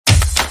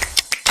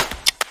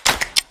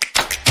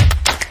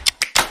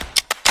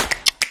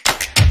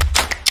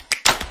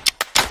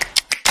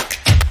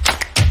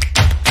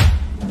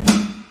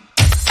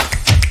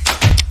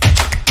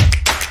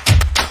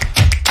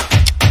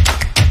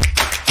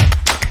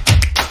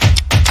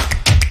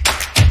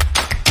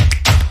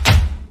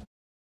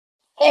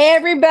Hey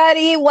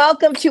everybody,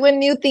 welcome to A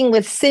New Thing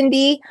with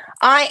Cyndi.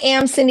 I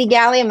am Cyndi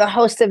Galley. I'm the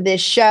host of this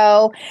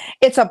show.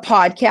 It's a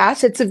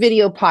podcast, it's a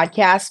video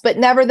podcast, but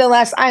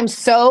nevertheless, I'm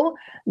so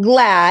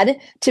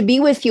glad to be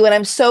with you, and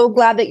I'm so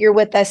glad that you're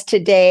with us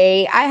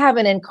today. I have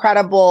an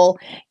incredible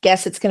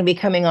guest that's going to be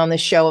coming on the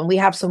show, and we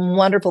have some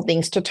wonderful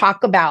things to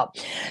talk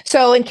about.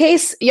 So in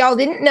case y'all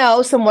didn't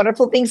know, some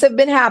wonderful things have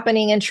been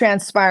happening and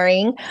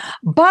transpiring,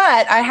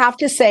 but I have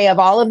to say, of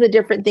all of the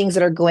different things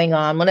that are going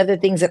on, one of the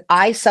things that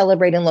I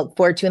celebrate and look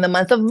forward to in the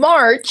month of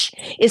March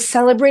is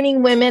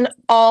celebrating women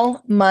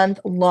all month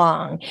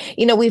long.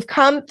 You know, we've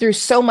come through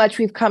so much,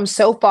 we've come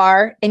so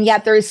far, and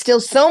yet there is still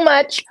so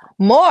much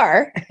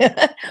more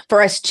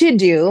for us to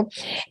do.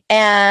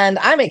 And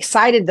I'm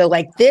excited though,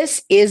 like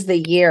this is the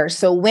year.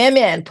 So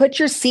women, put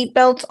your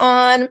seatbelts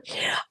on,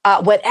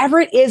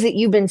 whatever it is that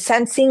you've been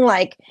sensing,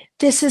 like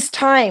this is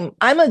time.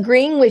 I'm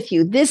agreeing with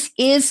you. This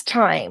is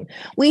time.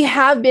 We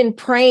have been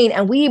praying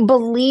and we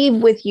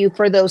believe with you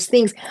for those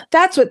things.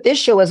 That's what this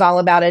show is all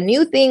about. A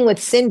New Thing with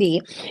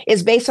Cyndi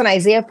is based on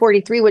Isaiah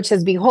 43, which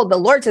says, behold, the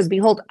Lord says,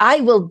 behold,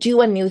 I will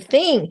do a new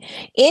thing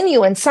in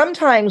you. And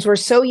sometimes we're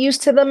so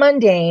used to the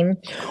mundane,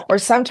 or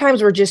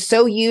sometimes we're just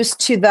so used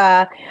to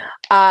the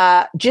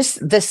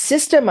just the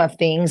system of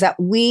things that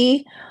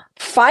we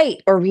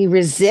fight or we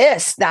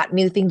resist that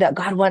new thing that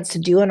God wants to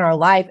do in our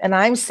life. And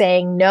I'm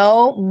saying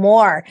no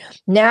more.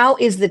 Now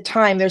is the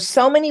time. There's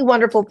so many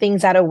wonderful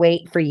things that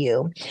await for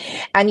you.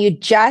 And you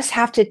just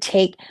have to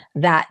take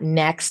that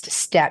next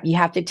step. You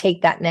have to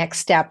take that next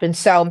step. And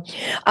so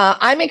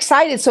I'm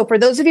excited. So for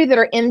those of you that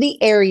are in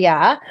the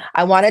area,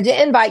 I wanted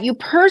to invite you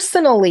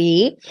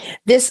personally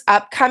this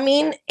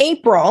upcoming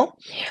April.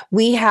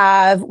 We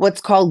have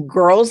what's called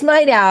Girls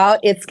Night Out.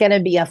 It's going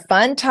to be a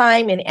fun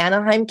time in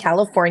Anaheim,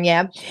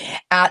 California,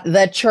 at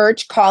the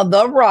church called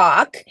The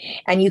Rock.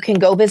 And you can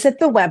go visit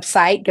the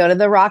website, go to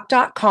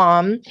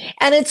therock.com,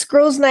 and it's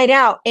Girls Night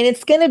Out. And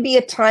it's going to be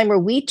a time where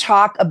we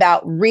talk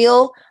about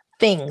real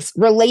things,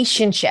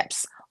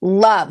 relationships,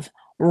 love,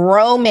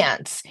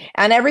 romance,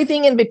 and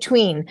everything in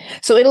between.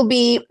 So it'll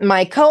be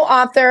my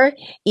co-author,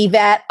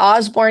 Yvette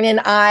Osborne,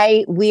 and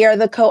I. We are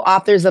the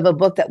co-authors of a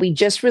book that we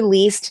just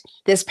released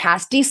this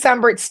past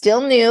December. It's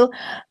still new,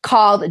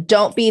 called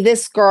Don't Be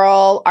This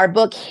Girl. Our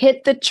book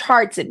hit the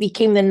charts. It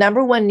became the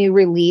 #1 new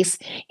release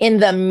in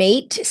the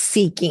mate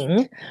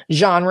seeking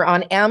genre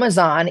on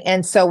Amazon.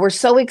 And so we're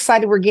so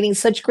excited. We're getting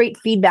such great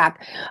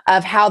feedback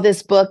of how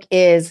this book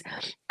is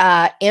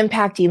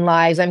impacting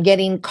lives. I'm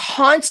getting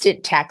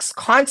constant texts,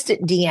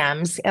 constant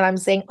DMs, and I'm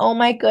saying, oh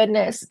my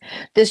goodness,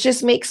 this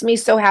just makes me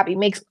so happy,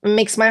 makes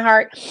my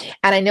heart.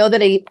 And I know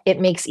that it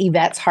makes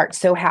Yvette's heart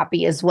so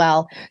happy as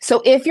well.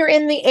 So if you're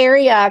in the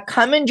area,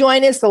 come and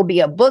join us. There'll be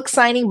a book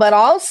signing, but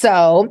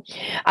also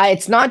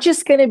it's not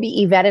just going to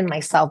be Yvette and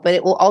myself, but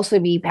it will also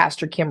be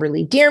Pastor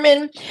Kimberly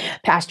Dearman,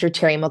 Pastor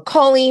Terry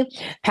McCauley,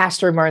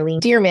 Pastor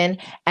Marlene Dearman,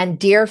 and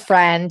dear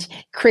friend,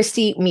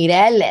 Christy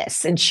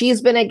Mireles. And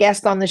she's been a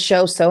guest on the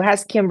show. So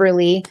has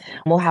Kimberly.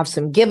 We'll have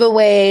some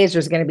giveaways.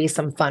 There's going to be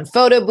some fun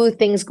photo booth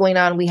things going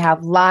on. We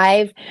have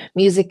live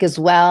music as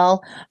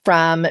well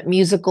from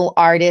musical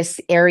artist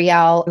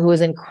Ariel, who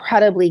is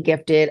incredibly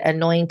gifted,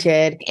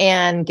 anointed,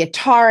 and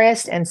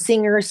guitarist and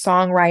singer,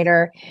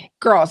 songwriter.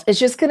 Girls, it's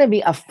just going to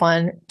be a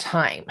fun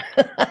time.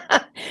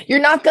 You're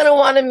not going to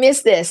want to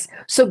miss this.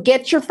 So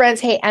get your friends.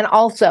 Hey, and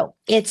also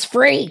it's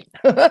free.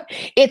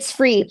 It's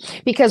free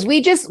because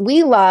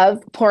we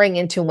love pouring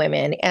into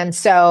women. And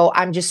so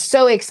I'm just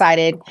so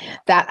excited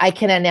that I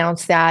can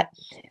announce that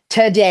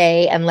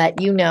today and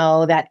let you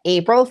know that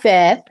April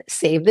 5th,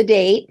 save the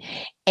date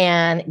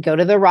and go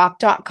to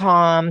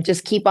therock.com.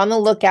 Just keep on the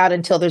lookout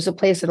until there's a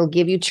place that'll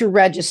give you to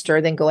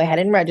register. Then go ahead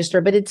and register,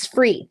 but it's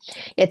free.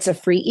 It's a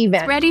free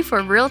event. Ready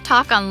for real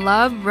talk on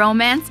love,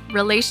 romance,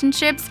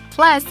 relationships,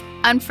 plus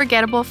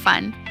unforgettable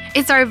fun.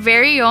 It's our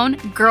very own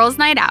Girls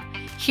Night Out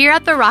here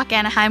at The Rock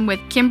Anaheim with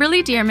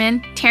Kimberly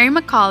Dearman, Terry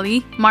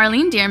McCauley,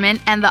 Marlene Dearman,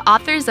 and the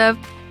authors of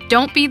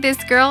Don't Be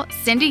This Girl,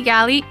 Cyndi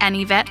Galley, and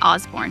Yvette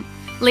Osborne.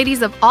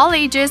 Ladies of all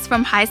ages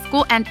from high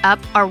school and up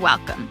are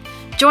welcome.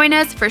 Join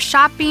us for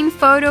shopping,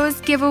 photos,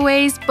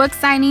 giveaways, book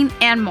signing,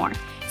 and more.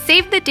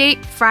 Save the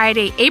date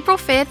Friday, April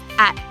 5th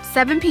at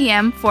 7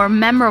 p.m. for a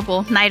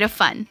memorable night of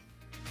fun.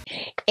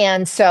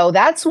 And so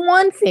that's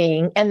one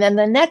thing. And then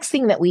the next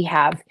thing that we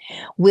have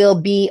will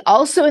be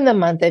also in the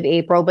month of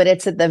April, but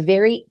it's at the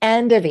very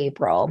end of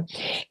April.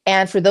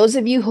 And for those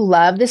of you who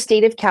love the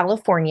state of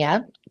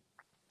California,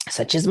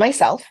 such as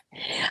myself,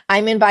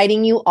 I'm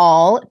inviting you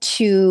all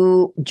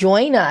to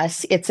join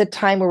us. It's a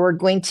time where we're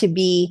going to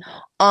be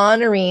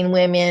honoring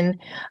women,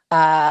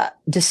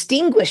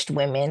 distinguished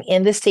women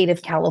in the state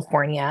of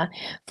California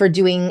for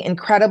doing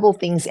incredible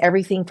things,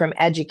 everything from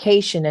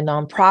education and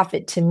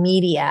nonprofit to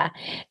media,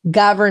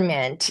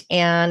 government.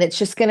 And it's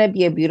just going to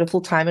be a beautiful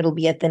time. It'll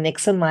be at the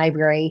Nixon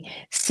Library,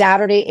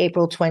 Saturday,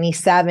 April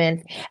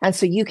 27th. And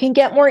so you can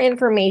get more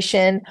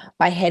information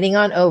by heading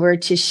on over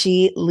to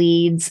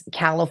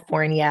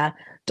sheleadscalifornia.com.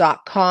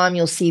 fullest.com.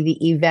 You'll see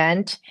the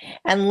event.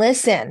 And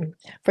listen,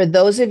 for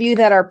those of you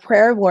that are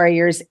prayer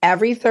warriors,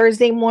 every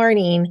Thursday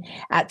morning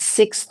at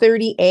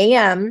 6:30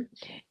 a.m.,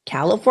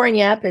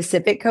 California,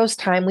 Pacific Coast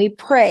time, we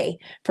pray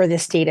for the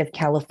state of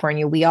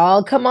California. We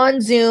all come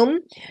on Zoom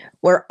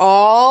where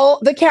all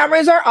the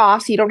cameras are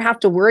off, so you don't have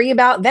to worry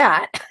about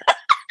that.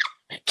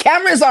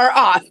 Cameras are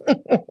off.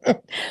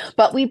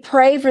 But we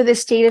pray for the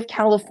state of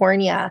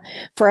California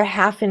for a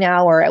half an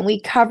hour, and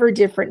we cover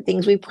different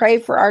things. We pray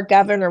for our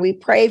governor. We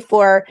pray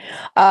for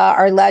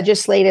our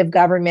legislative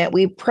government.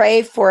 We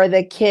pray for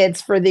the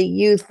kids, for the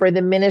youth, for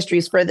the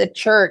ministries, for the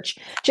church,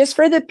 just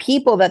for the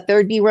people, that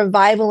there'd be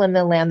revival in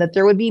the land, that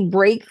there would be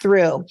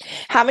breakthrough.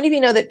 How many of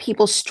you know that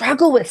people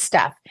struggle with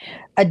stuff?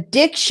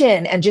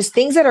 Addiction and just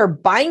things that are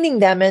binding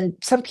them. And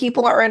some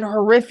people are in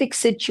horrific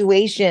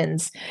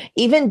situations,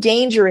 even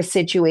dangerous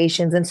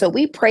situations. And so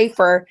we pray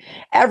for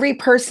every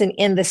person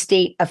in the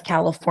state of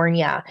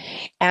California,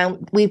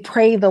 and we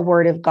pray the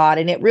word of God.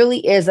 And it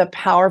really is a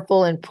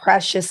powerful and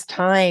precious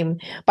time.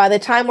 By the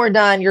time we're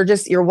done,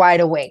 you're wide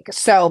awake.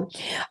 So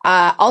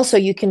also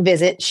you can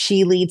visit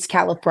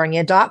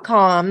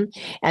sheleadscalifornia.com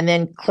and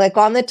then click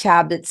on the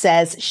tab that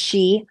says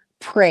She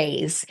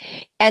Prays,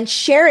 and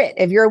share it.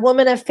 If you're a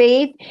woman of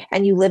faith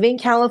and you live in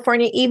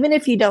California, even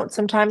if you don't,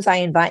 sometimes I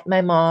invite my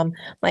mom,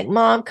 like,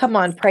 Mom, come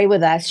on, pray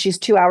with us. She's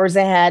 2 hours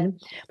ahead,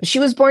 but she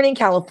was born in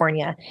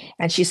California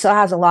and she still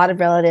has a lot of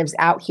relatives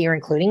out here,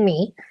 including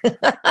me.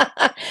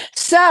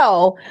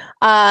 So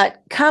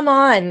come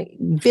on,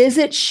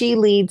 visit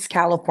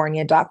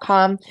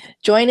sheleadscalifornia.com.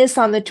 Join us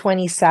on the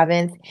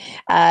 27th.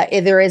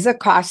 There is a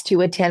cost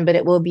to attend, but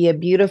it will be a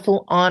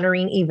beautiful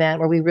honoring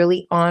event where we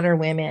really honor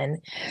women.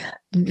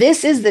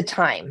 This is the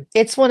time.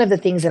 It's one of the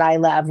things that I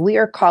love. We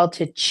are called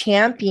to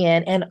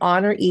champion and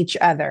honor each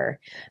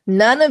other.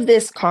 None of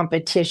this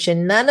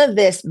competition, none of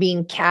this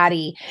being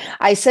catty.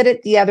 I said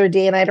it the other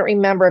day, and I don't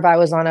remember if I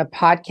was on a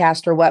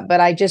podcast or what,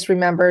 but I just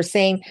remember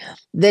saying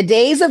the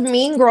days of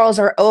Mean Girls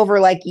are over.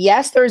 Like,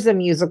 yes, there's a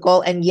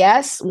musical, and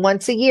yes,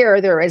 once a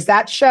year there is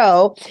that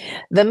show,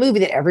 the movie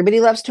that everybody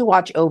loves to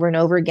watch over and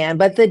over again.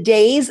 But the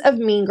days of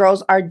Mean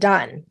Girls are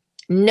done.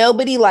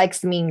 Nobody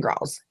likes Mean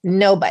Girls.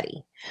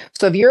 Nobody.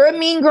 So if you're a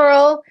mean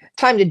girl,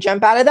 time to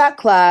jump out of that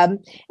club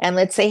and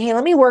let's say, hey,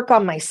 let me work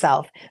on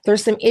myself.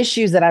 There's some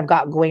issues that I've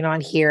got going on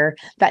here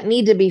that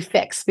need to be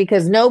fixed,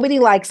 because nobody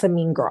likes a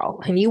mean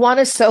girl. And you want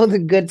to sow the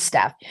good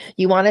stuff.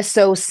 You want to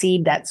sow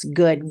seed that's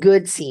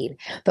good seed.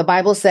 The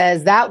Bible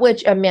says that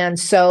which a man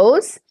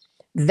sows,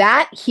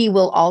 that he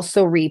will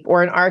also reap,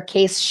 or in our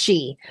case,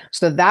 she.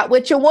 So that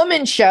which a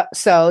woman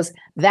sows,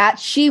 that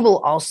she will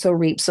also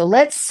reap. So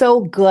let's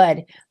sow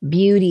good,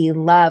 beauty,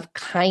 love,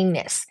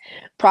 kindness.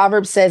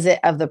 Proverbs says it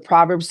of the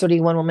Proverbs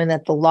 31 woman,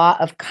 that the law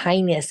of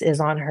kindness is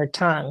on her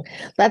tongue.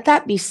 Let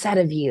that be said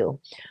of you.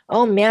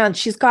 Oh man,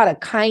 she's got a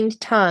kind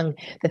tongue.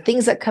 The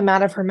things that come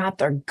out of her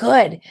mouth are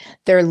good.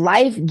 They're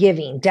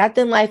life-giving. Death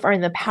and life are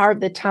in the power of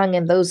the tongue,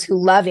 and those who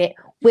love it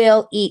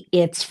will eat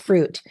its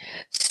fruit.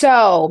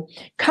 So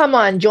come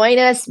on, join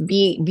us,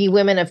 be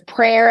women of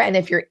prayer. And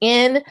if you're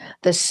in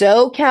the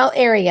SoCal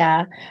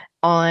area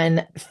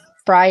on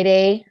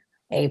Friday,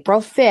 April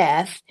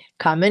 5th,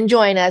 come and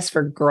join us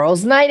for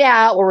Girls Night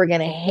Out, where we're going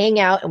to hang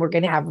out and we're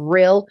going to have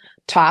real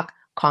talk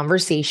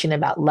conversation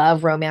about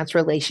love, romance,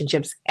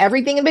 relationships,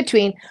 everything in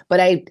between. But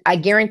I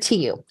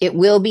guarantee you, it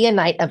will be a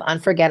night of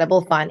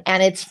unforgettable fun,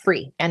 and it's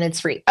free,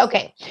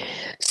 Okay.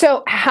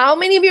 So how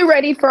many of you are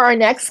ready for our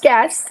next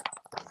guest?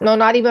 No,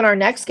 not even our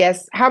next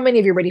guest. How many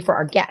of you are ready for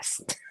our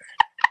guest?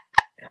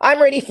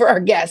 I'm ready for our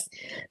guest,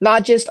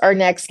 not just our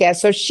next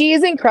guest. So she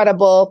is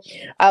incredible.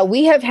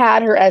 We have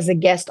had her as a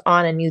guest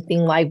on A New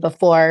Thing Live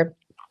before.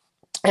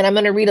 And I'm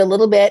going to read a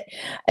little bit,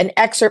 an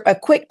excerpt, a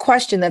quick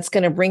question that's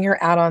going to bring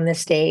her out on the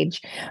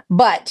stage.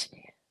 But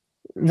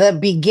the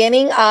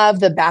beginning of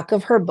the back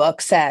of her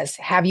book says,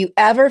 have you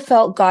ever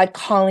felt God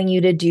calling you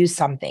to do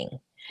something,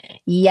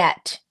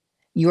 yet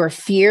your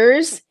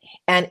fears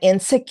and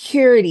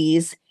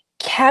insecurities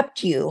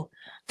kept you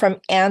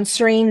from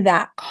answering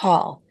that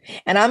call?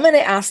 And I'm going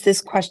to ask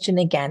this question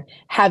again.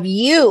 Have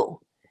you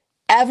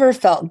ever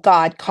felt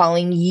God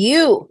calling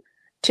you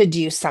to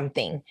do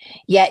something,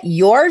 yet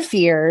your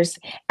fears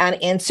and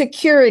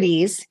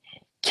insecurities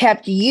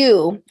kept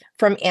you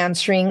from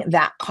answering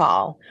that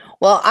call?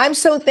 Well, I'm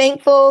so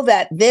thankful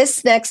that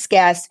this next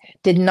guest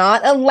did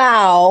not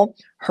allow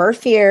her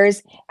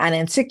fears and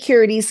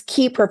insecurities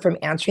keep her from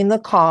answering the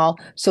call.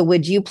 So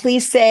would you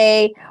please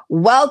say,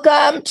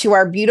 welcome to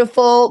our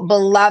beautiful,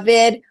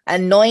 beloved,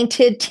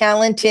 anointed,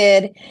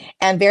 talented,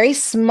 and very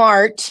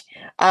smart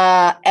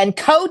and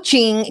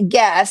coaching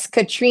guest,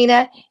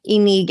 Katrina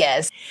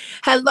Yniguez.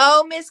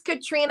 Hello, Miss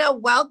Katrina.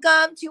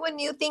 Welcome to A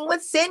New Thing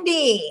with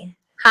Cyndi.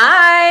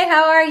 Hi,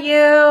 how are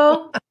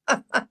you?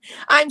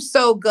 I'm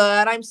so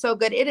good.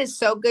 It is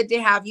so good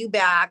to have you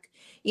back.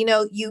 You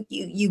know,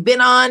 you've been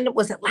on,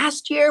 was it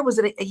last year? Was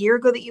it a year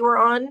ago that you were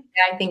on?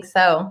 Yeah, I think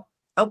so.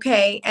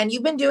 Okay. And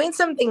you've been doing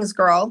some things,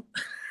 girl.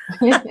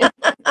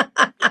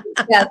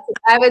 Yes,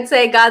 I would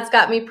say God's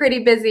got me pretty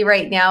busy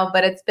right now,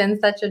 but it's been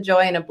such a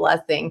joy and a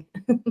blessing.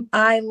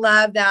 I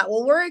love that.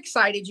 Well, we're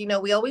excited.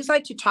 We always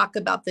like to talk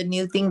about the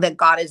new thing that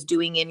God is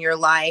doing in your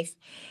life.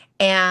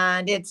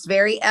 And it's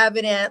very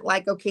evident,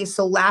 like, okay,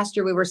 so last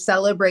year we were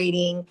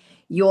celebrating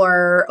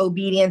your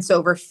obedience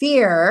over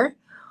fear,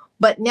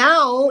 but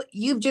now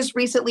you've just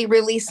recently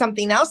released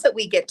something else that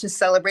we get to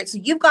celebrate. So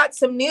you've got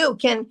some new.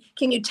 Can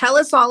you tell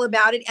us all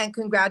about it? And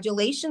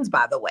congratulations,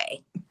 by the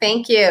way.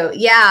 Thank you.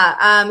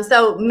 Yeah.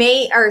 So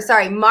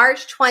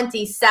March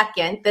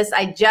 22nd,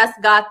 I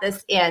just got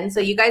this in. So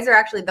you guys are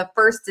actually the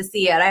first to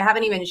see it. I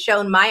haven't even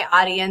shown my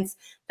audience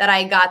that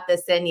I got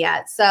this in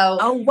yet. So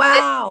oh,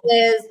 wow.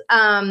 This is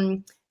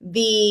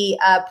the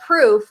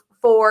proof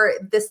for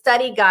the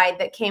study guide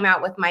that came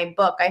out with my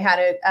book. I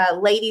had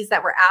ladies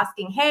that were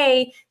asking,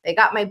 hey, they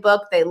got my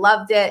book. They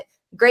loved it.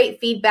 Great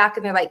feedback.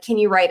 And they're like, can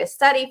you write a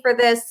study for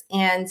this?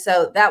 And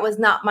so that was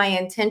not my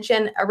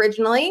intention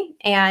originally.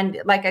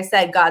 And like I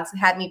said, God's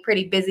had me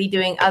pretty busy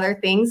doing other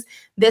things.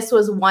 This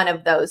was one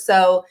of those.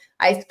 So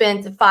I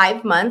spent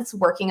 5 months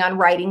working on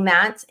writing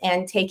that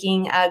and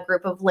taking a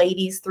group of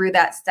ladies through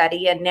that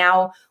study. And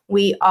now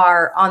we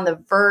are on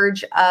the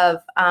verge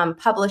of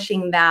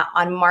publishing that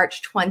on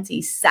March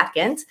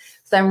 22nd.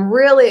 So I'm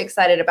really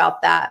excited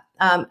about that.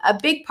 A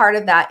big part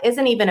of that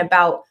isn't even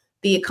about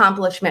the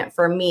accomplishment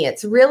for me.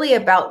 It's really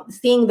about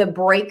seeing the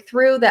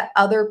breakthrough that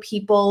other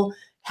people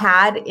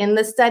had in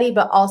the study,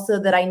 but also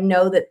that I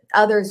know that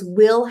others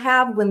will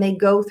have when they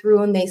go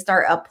through and they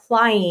start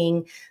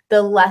applying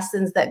the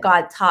lessons that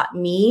God taught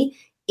me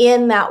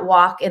in that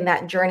walk, in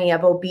that journey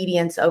of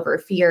obedience over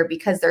fear,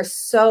 because there's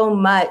so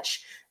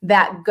much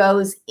that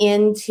goes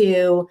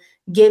into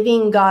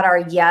giving God our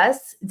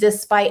yes,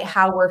 despite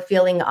how we're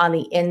feeling on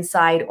the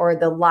inside or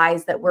the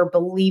lies that we're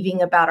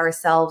believing about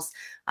ourselves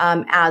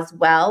as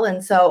well.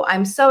 And so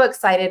I'm so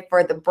excited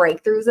for the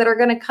breakthroughs that are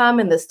going to come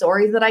and the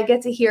stories that I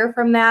get to hear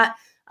from that.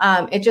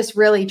 It just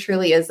really,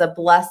 truly is a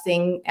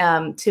blessing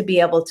to be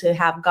able to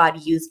have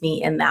God use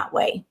me in that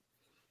way.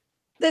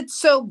 That's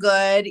so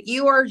good.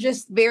 You are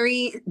just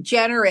very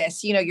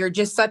generous. You're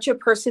just such a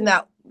person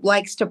that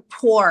likes to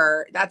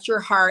pour. That's your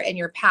heart and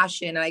your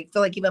passion. And I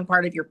feel like even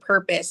part of your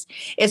purpose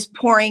is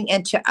pouring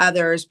into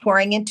others,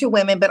 pouring into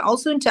women, but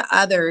also into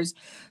others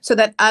so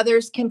that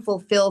others can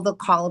fulfill the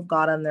call of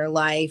God on their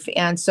life.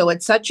 And so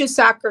it's such a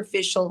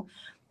sacrificial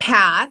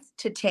path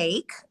to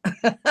take.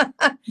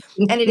 And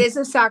it is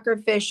a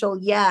sacrificial,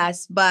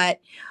 yes, but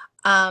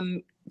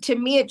to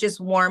me, it just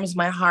warms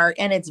my heart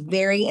and it's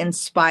very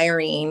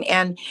inspiring.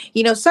 And,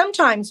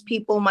 sometimes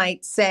people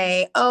might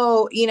say,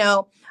 oh,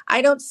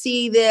 I don't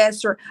see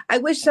this, or I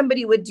wish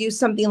somebody would do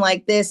something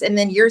like this. And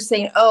then you're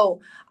saying, oh,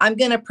 I'm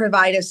going to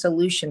provide a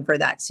solution for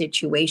that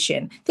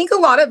situation. I think a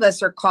lot of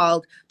us are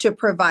called to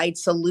provide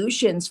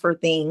solutions for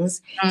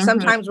things. Mm-hmm.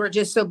 Sometimes we're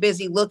just so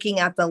busy looking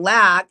at the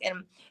lack,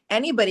 and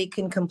anybody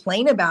can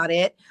complain about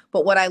it.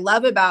 But what I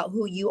love about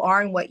who you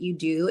are and what you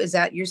do is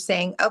that you're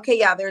saying, okay,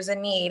 yeah, there's a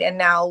need. And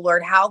now,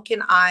 Lord, how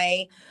can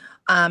I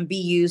be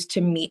used to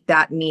meet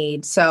that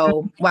need?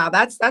 So, wow,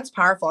 that's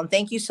powerful. And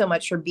thank you so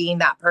much for being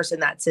that person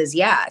that says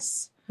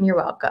yes. You're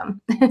welcome.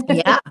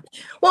 Yeah.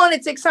 Well, and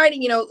it's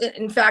exciting,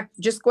 in fact,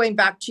 just going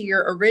back to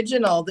your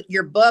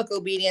book,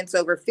 Obedience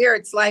Over Fear,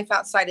 it's life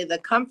outside of the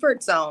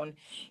comfort zone.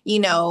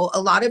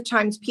 A lot of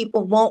times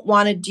people won't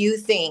want to do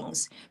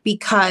things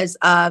because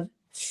of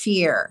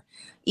fear.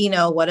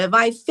 What if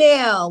I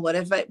fail? What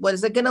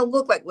is it going to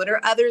look like? What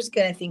are others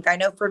going to think? I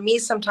know for me,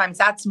 sometimes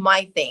that's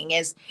my thing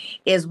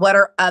is what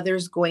are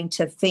others going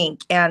to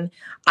think? And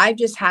I've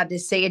just had to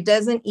say, it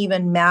doesn't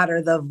even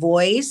matter. The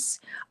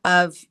voice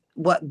of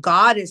what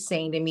God is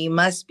saying to me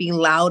must be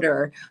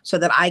louder so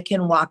that I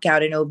can walk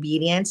out in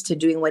obedience to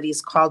doing what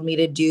he's called me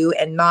to do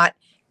and not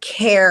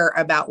care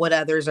about what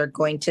others are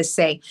going to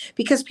say,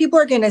 because people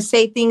are going to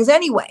say things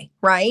anyway,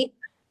 right?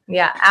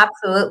 Yeah,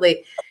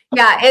 absolutely.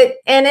 Yeah,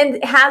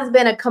 it has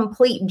been a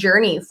complete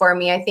journey for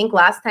me. I think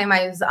last time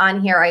I was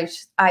on here,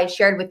 I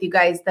shared with you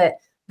guys that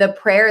the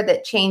prayer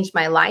that changed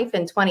my life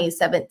in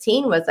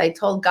 2017 was I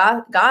told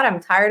God, I'm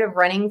tired of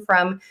running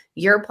from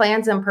your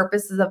plans and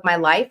purposes of my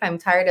life. I'm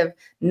tired of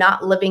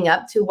not living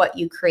up to what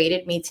you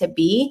created me to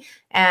be.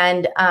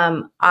 And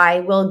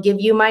I will give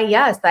you my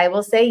yes. I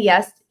will say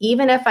yes,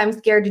 even if I'm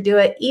scared to do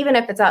it, even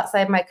if it's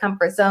outside my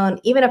comfort zone,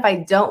 even if I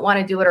don't want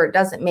to do it or it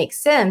doesn't make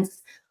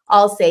sense,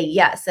 I'll say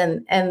yes.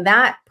 And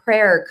that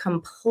prayer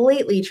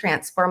completely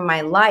transformed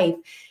my life.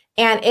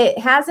 And it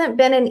hasn't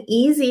been an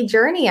easy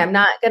journey. I'm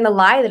not going to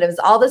lie that it was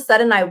all of a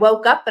sudden I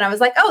woke up and I was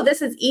like, oh,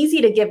 this is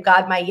easy to give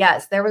God my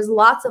yes. There was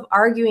lots of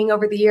arguing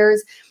over the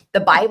years, the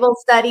Bible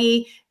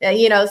study,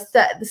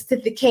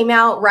 that came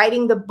out,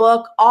 writing the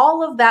book.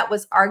 All of that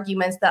was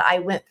arguments that I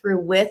went through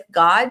with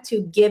God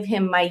to give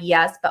him my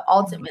yes. But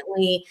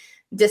ultimately,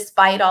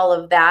 despite all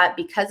of that,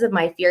 because of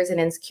my fears and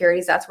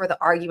insecurities, that's where the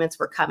arguments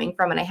were coming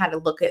from. And I had to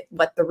look at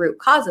what the root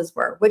causes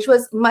were, which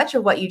was much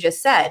of what you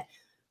just said.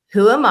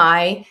 Who am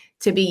I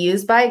to be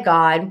used by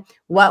God.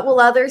 What will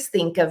others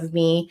think of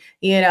me?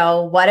 You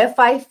know, what if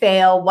I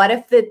fail? What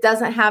if it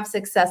doesn't have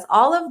success?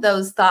 All of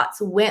those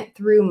thoughts went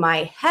through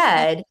my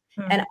head.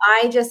 And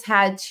I just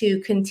had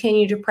to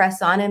continue to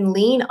press on and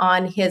lean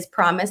on his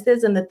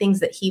promises and the things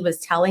that he was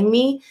telling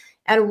me,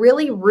 and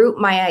really root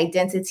my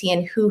identity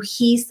in who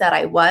he said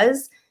I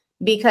was,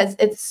 because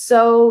it's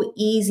so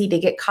easy to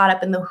get caught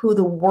up in who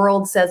the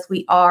world says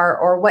we are,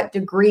 or what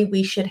degree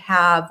we should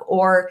have,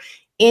 or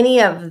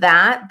any of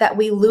that, that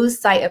we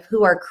lose sight of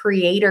who our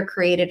creator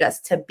created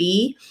us to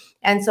be.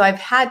 And so I've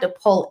had to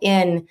pull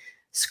in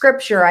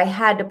scripture. I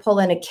had to pull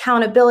in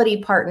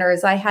accountability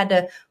partners. I had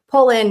to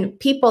pull in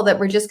people that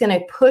were just going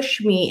to push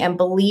me and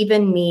believe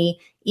in me,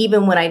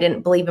 even when I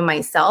didn't believe in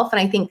myself. And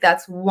I think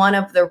that's one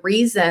of the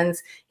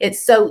reasons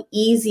it's so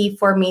easy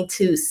for me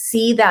to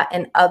see that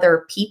in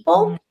other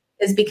people,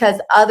 is because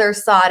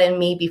others saw it in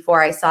me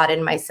before I saw it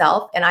in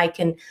myself. And I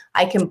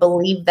can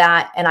believe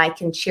that, and I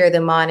can cheer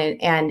them on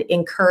and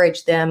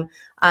encourage them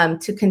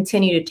to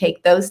continue to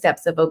take those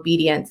steps of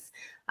obedience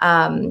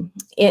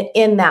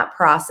in that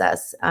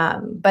process.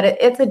 But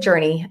it's a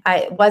journey.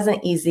 It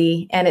wasn't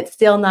easy, and it's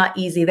still not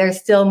easy. There's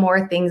still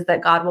more things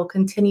that God will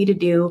continue to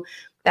do,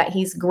 that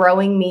he's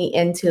growing me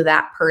into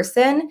that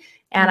person.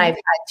 And I've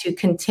had to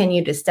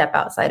continue to step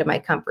outside of my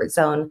comfort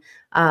zone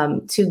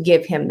to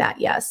give him that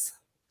yes.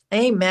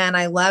 Amen.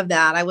 I love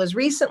that. I was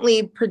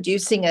recently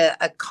producing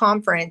a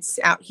conference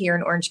out here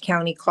in Orange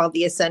County called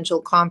the Essential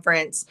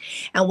Conference.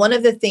 And one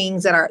of the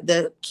things that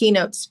the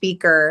keynote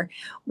speaker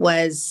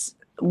was,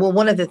 well,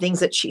 one of the things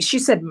that she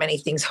said many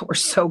things that were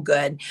so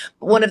good.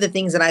 But one of the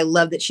things that I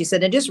love that she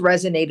said, and just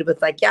resonated with,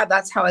 like, yeah,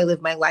 that's how I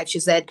live my life. She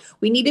said,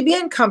 we need to be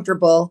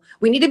uncomfortable.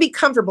 We need to be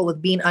comfortable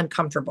with being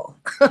uncomfortable.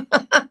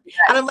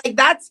 And I'm like,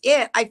 that's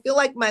it. I feel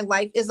like my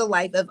life is a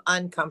life of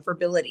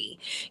uncomfortability.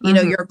 You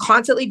know, you're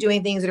constantly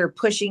doing things that are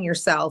pushing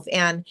yourself.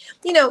 And,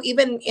 you know,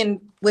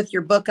 even with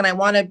your book, and I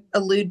want to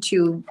allude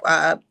to,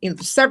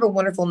 several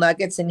wonderful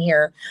nuggets in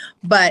here,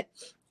 but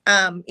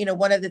you know,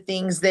 one of the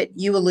things that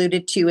you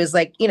alluded to is,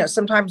 like, you know,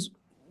 sometimes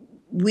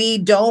we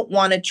don't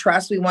want to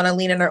trust, we want to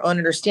lean on our own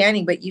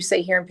understanding. But you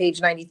say here on page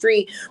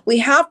 93, we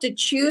have to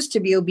choose to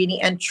be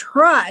obedient and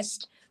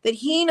trust that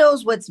he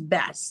knows what's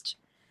best.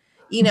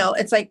 You know,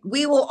 it's like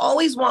we'll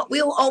always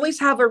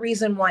have a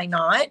reason why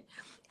not.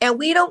 And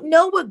we don't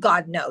know what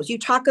God knows. You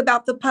talk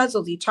about the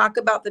puzzles, you talk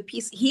about the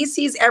piece. He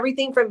sees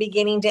everything from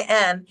beginning to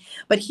end.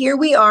 But here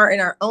we are in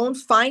our own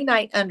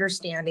finite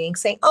understanding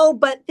saying, oh,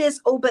 but this,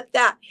 oh, but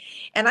that.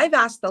 And I've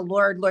asked the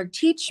Lord,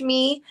 teach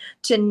me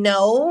to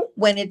know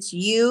when it's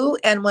you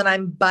and when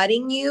I'm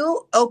budding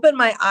you. Open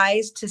my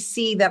eyes to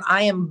see that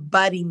I am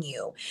budding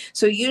you.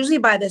 So usually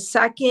by the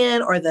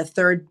second or the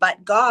third,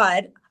 but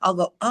God, I'll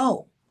go,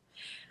 oh,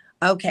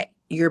 okay.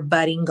 You're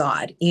budding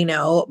God, you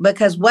know,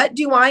 because what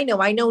do I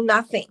know? I know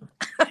nothing.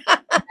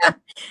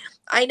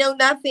 I know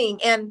nothing.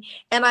 And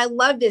I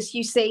love this.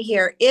 You say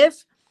here,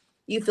 if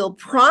you feel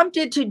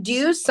prompted to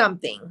do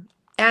something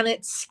and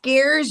it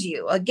scares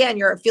you, again,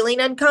 you're feeling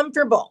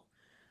uncomfortable.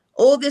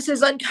 Oh, this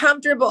is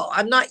uncomfortable.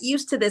 I'm not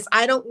used to this.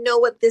 I don't know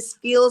what this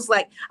feels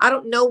like. I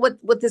don't know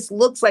what this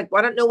looks like.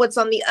 I don't know what's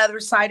on the other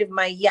side of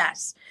my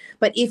yes.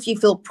 But if you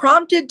feel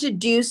prompted to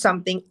do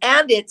something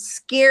and it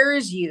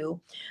scares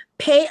you,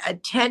 pay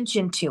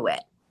attention to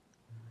it.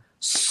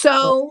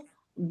 So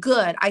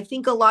good. I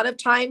think a lot of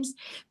times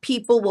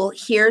people will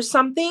hear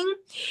something,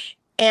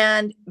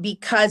 and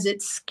because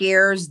it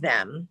scares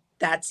them,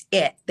 that's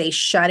it. They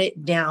shut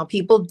it down.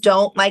 People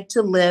don't like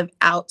to live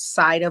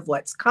outside of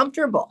what's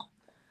comfortable.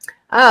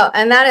 Oh,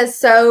 and that is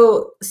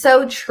so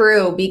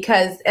true,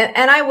 because,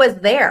 and I was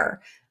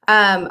there.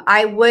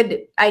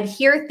 I'd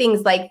hear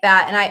things like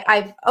that.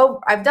 And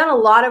I've done a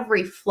lot of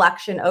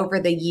reflection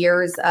over the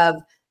years of,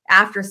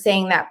 after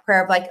saying that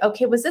prayer, of like,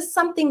 okay, was this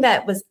something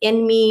that was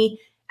in me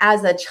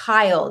as a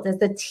child,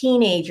 as a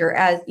teenager,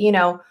 as, you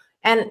know,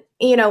 and,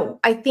 you know,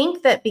 I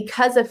think that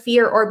because of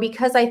fear, or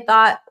because I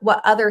thought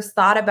what others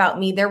thought about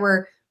me, there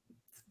were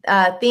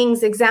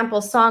things, example,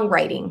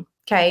 songwriting,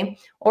 okay,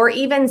 or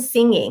even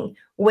singing,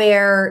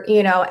 where,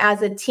 you know,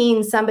 as a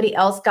teen, somebody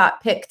else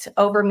got picked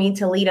over me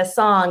to lead a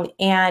song.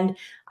 And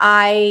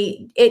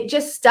it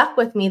just stuck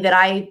with me that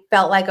I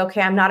felt like,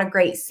 okay, I'm not a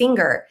great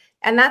singer.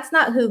 And that's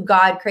not who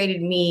God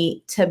created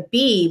me to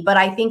be. But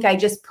I think I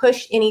just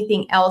pushed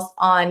anything else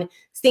on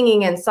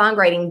singing and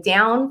songwriting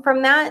down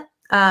from that.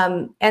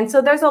 And so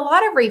there's a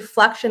lot of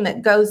reflection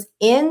that goes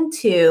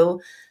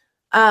into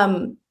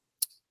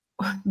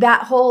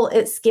that whole,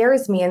 it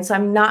scares me. And so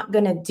I'm not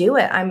going to do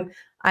it.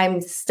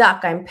 I'm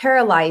stuck. I'm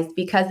paralyzed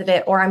because of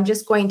it, or I'm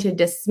just going to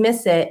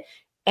dismiss it.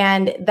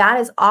 And that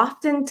is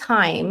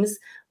oftentimes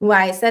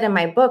why I said in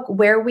my book,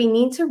 where we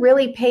need to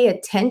really pay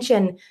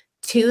attention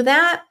to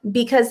that,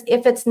 because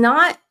if it's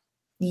not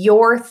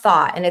your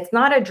thought and it's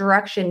not a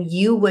direction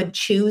you would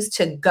choose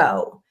to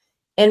go,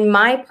 in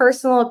my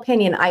personal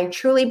opinion, I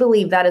truly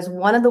believe that is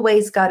one of the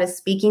ways God is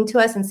speaking to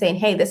us and saying,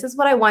 hey, this is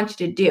what I want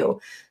you to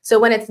do. So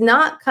when it's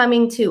not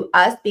coming to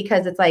us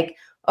because it's like,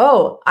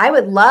 oh, I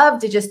would love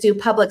to just do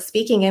public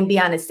speaking and be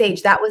on a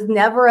stage. That was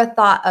never a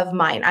thought of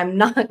mine. I'm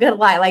not going to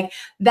lie. Like,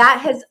 that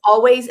has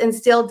always and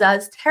still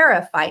does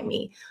terrify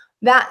me.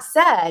 That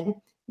said,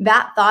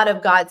 that thought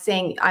of God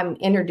saying, I'm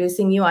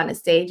introducing you on a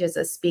stage as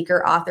a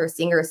speaker, author,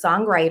 singer,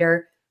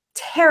 songwriter,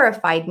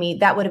 terrified me.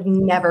 That would have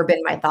never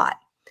been my thought.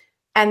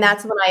 And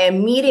that's when I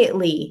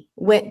immediately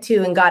went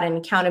to and got an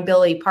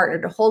accountability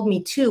partner to hold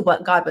me to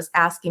what God was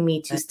asking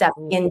me to step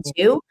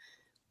into.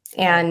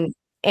 And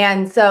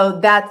so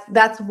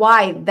that's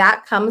why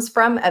that comes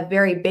from a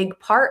very big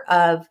part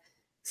of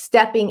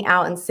stepping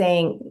out and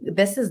saying,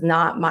 this is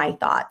not my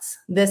thoughts.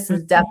 This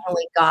is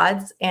definitely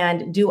God's.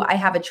 And do I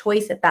have a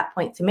choice at that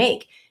point to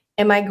make?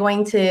 Am I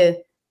going to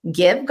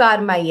give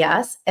God my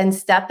yes and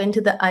step into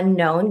the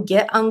unknown,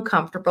 get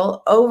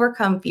uncomfortable,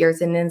 overcome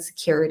fears and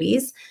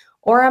insecurities?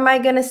 Or am I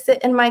going to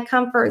sit in my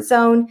comfort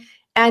zone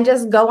and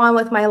just go on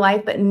with my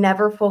life, but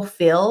never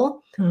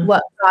fulfill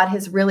what God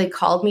has really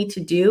called me to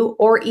do,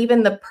 or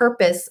even the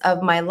purpose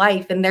of my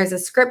life? And there's a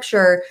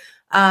scripture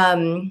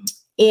in,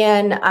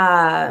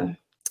 oh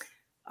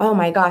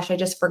my gosh, I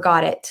just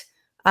forgot it.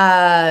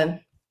 I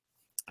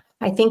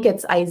think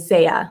it's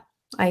Isaiah.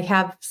 I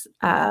have,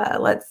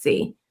 let's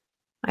see.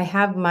 I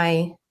have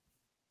my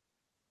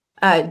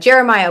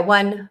Jeremiah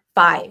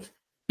 1:5.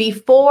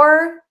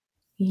 Before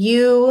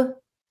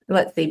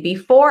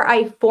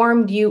I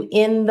formed you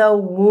in the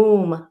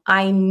womb,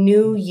 I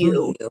knew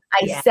you.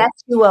 I set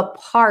you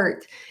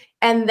apart.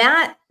 And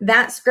that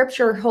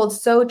scripture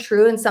holds so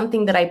true, and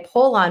something that I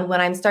pull on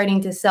when I'm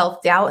starting to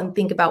self-doubt and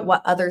think about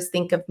what others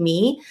think of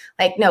me.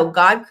 Like, no,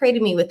 God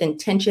created me with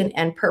intention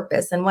and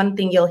purpose. And one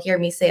thing you'll hear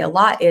me say a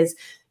lot is,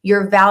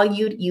 you're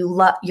valued,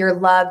 you're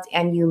loved,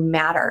 and you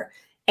matter.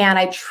 And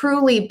I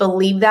truly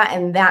believe that.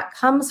 And that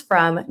comes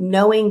from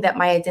knowing that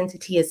my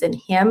identity is in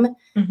Him,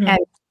 and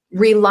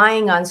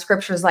relying on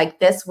scriptures like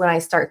this when I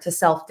start to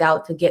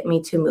self-doubt to get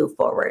me to move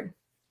forward.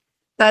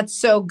 That's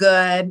so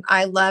good.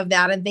 I love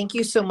that. And thank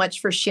you so much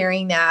for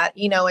sharing that.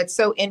 You know, it's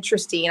so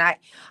interesting.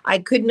 I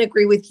couldn't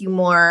agree with you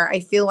more.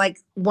 I feel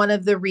like one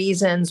of the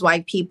reasons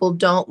why people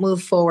don't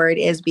move forward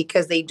is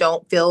because they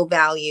don't feel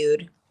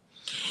valued,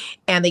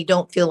 and they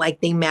don't feel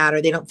like they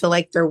matter. They don't feel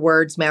like their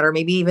words matter,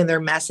 maybe even their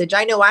message.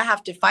 I know I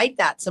have to fight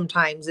that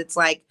sometimes. It's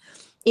like,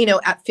 you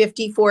know, at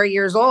 54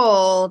 years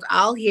old,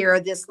 I'll hear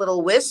this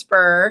little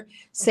whisper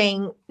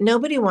saying,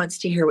 nobody wants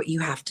to hear what you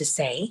have to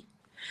say.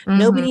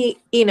 Nobody,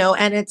 you know,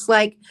 and it's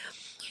like,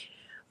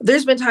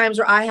 there's been times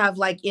where I have,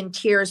 like, in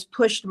tears,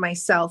 pushed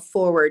myself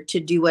forward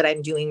to do what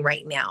I'm doing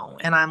right now.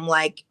 And I'm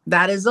like,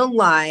 that is a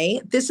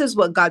lie. This is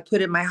what God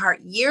put in my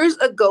heart years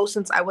ago,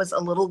 since I was a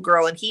little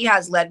girl, and He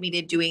has led me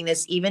to doing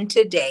this even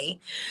today.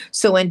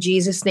 So in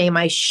Jesus' name,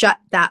 I shut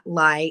that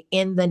lie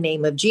in the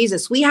name of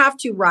Jesus. We have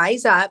to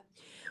rise up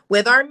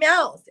with our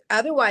mouth.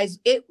 Otherwise,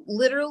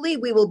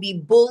 we will be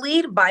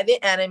bullied by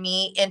the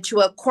enemy into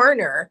a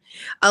corner,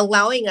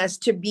 allowing us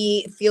to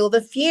feel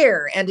the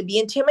fear and to be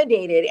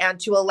intimidated,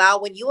 and to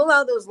when you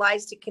allow those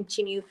lies to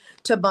continue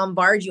to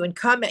bombard you and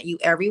come at you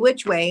every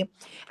which way,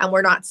 and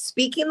we're not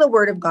speaking the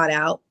word of God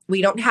out.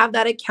 We don't have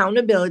that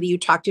accountability. You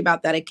talked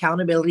about that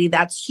accountability.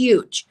 That's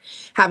huge.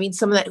 Having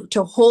someone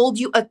to hold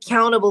you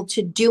accountable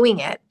to doing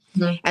it.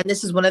 And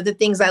this is one of the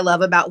things I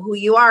love about who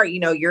you are. You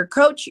know, you're a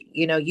coach,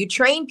 you know, you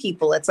train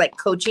people. It's like,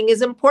 coaching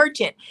is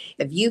important.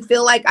 If you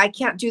feel like I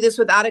can't do this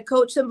without a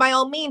coach, then by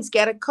all means,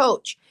 get a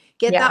coach.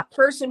 Get that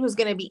person who's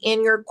going to be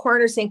in your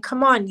corner saying,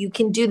 come on, you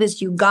can do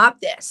this. You got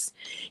this,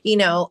 you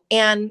know.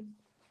 And,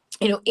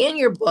 you know, in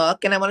your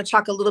book, and I want to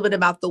talk a little bit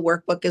about the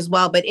workbook as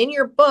well, but in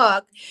your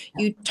book,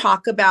 you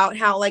talk about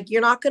how, like,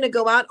 you're not going to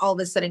go out all of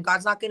a sudden.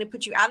 God's not going to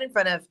put you out in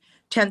front of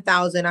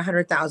 10,000,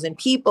 100,000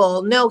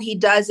 people. No, He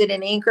does it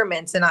in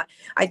increments. And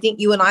I think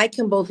you and I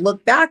can both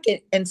look back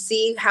and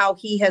see how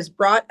He has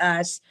brought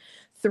us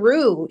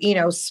through, you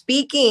know,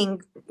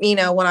 speaking, you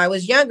know, when I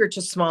was younger,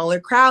 to smaller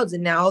crowds,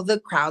 and now the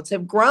crowds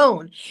have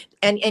grown.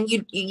 And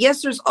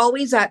yes, there's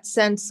always that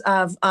sense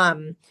of,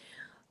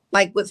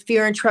 like, with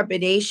fear and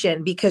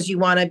trepidation, because you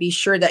want to be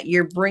sure that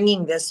you're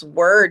bringing this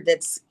word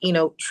that's, you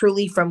know,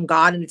 truly from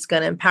God, and it's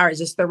going to empower. Is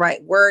this the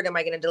right word? Am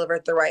I going to deliver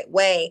it the right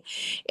way?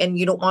 And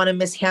you don't want to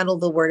mishandle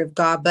the word of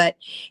God, but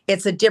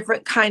it's a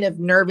different kind of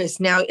nervous.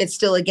 Now it's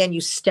still, again,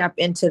 you step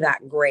into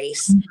that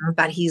grace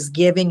that He's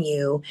given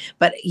you,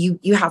 but you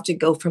have to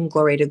go from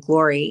glory to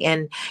glory.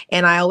 And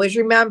I always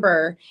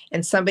remember,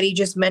 and somebody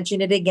just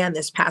mentioned it again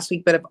this past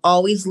week, but I've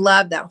always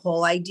loved that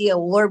whole idea.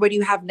 Well, Lord, what do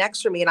you have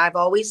next for me? And I've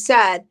always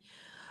said,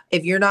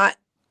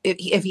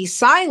 if He's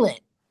silent,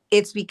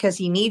 it's because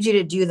He needs you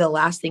to do the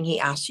last thing He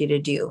asked you to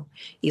do.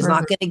 He's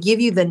not going to give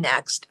you the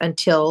next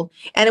until,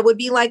 and it would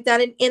be like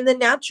that in the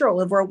natural.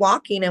 If we're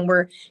walking and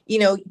we're, you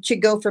know, to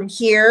go from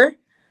here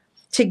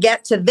to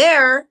get to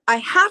there, I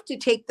have to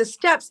take the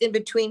steps in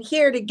between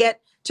here to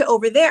get to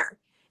over there.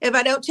 If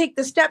I don't take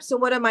the steps, then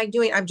what am I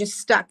doing? I'm just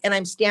stuck, and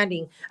I'm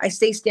standing. I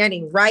stay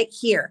standing right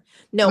here.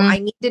 No, I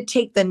need to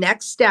take the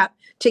next step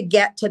to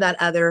get to that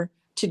other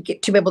to be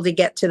able to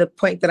get to the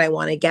point that I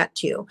want to get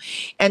to.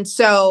 And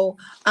so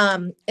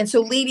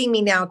leading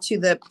me now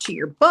to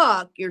your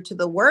book, to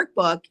the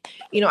workbook,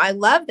 I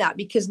love that,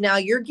 because now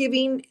you're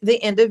giving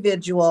the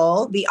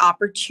individual the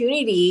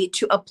opportunity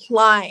to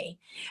apply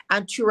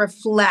and to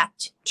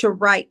reflect, to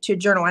write, to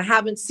journal. I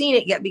haven't seen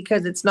it yet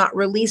because it's not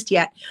released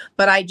yet,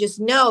 but I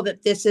just know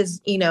that this is,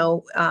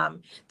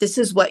 this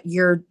is what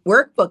your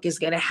workbook is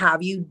going to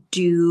have you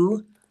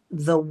do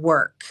the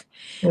work.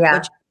 Yeah.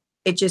 Which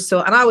it just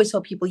so, and I always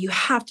tell people, you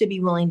have to be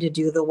willing to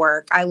do the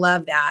work. I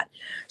love that.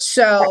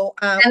 So,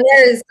 and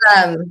there's,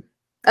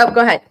 oh,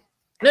 go ahead.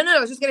 No, I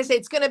was just going to say,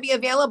 it's going to be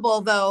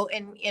available though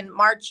in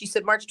March. You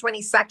said March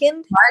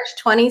 22nd? March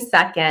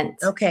 22nd.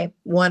 Okay,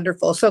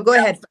 wonderful. So go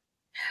ahead.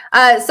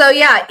 So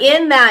yeah,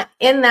 in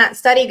that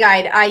study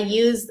guide, I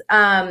use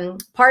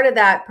part of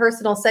that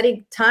personal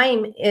study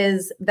time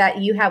is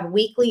that you have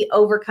weekly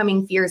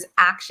overcoming fears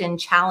action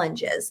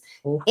challenges.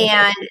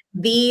 And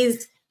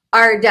these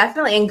are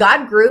definitely, and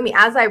God grew me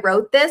as I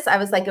wrote this. I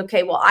was like,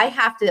 okay, well, I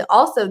have to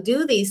also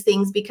do these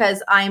things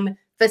because I'm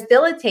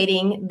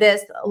facilitating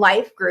this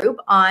life group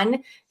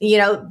on,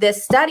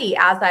 this study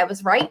as I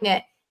was writing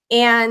it.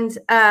 And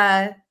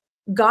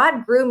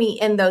God grew me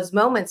in those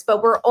moments,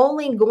 but we're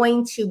only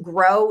going to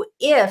grow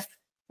if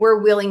we're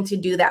willing to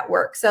do that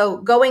work. So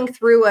going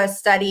through a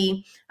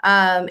study,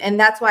 and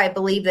that's why I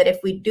believe that if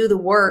we do the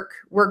work,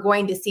 we're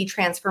going to see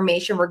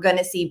transformation. We're going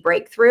to see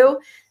breakthrough.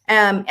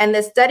 And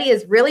the study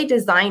is really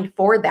designed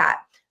for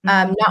that.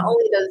 Not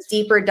only those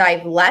deeper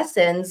dive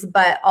lessons,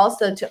 but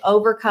also to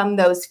overcome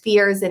those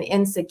fears and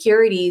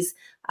insecurities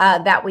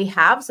that we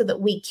have so that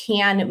we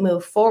can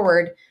move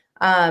forward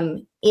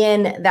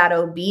in that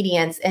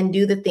obedience and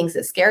do the things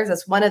that scares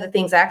us. One of the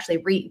things I actually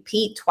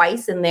repeat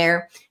twice in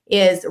there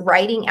is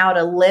writing out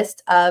a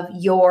list of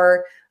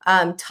your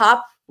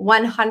top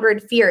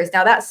 100 fears.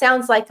 Now that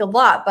sounds like a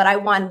lot, but I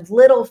want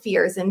little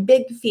fears and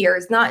big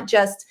fears, not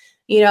just,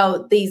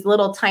 these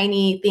little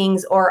tiny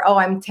things or, oh,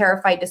 I'm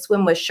terrified to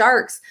swim with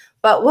sharks,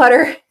 but what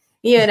are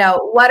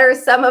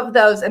some of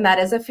those? And that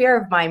is a fear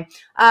of mine.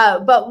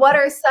 But what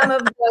are some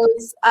of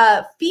those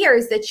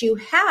fears that you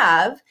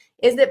have?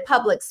 Is it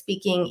public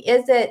speaking?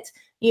 Is it,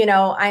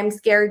 I'm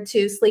scared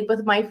to sleep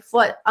with my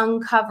foot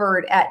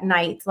uncovered at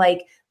night?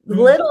 Like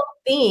little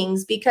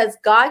things, because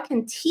God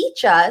can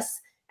teach us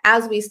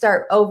as we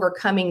start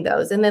overcoming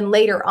those. And then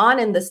later on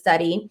in the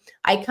study,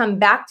 I come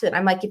back to it.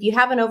 I'm like, if you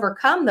haven't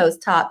overcome those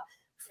top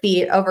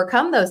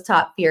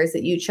fears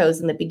that you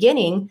chose in the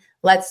beginning,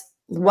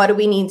 what do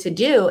we need to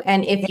do?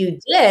 And if you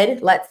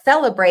did, let's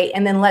celebrate.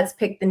 And then let's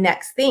pick the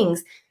next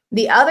things.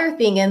 The other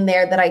thing in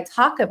there that I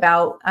talk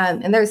about,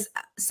 and there's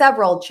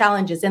several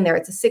challenges in there.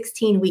 It's a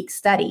 16-week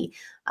study.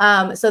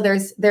 So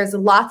there's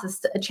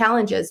lots of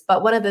challenges.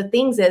 But one of the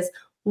things is,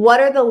 what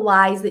are the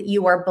lies that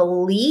you are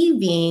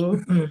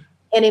believing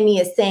enemy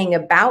is saying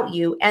about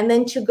you? And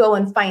then to go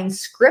and find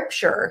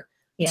scripture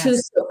to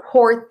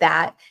support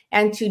that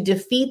and to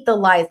defeat the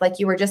lies. Like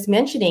you were just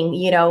mentioning,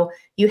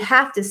 you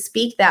have to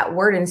speak that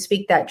word and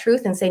speak that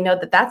truth and say, no,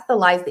 that's the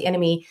lies the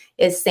enemy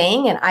is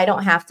saying, and I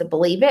don't have to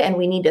believe it, and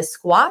we need to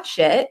squash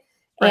it.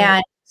 Right.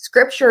 And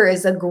scripture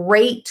is a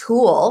great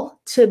tool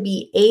to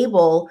be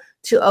able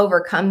to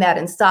overcome that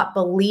and stop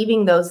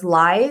believing those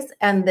lies.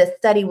 And the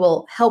study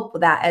will help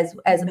with that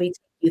as we take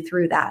you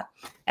through that.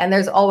 And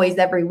there's always,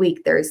 every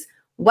week, there's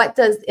what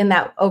does in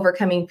that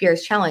overcoming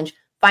fears challenge,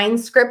 find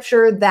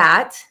scripture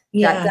that,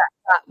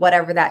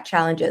 whatever that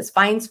challenge is,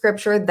 find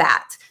scripture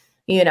that,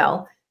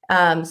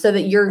 so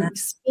that you're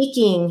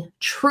speaking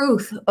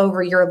truth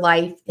over your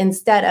life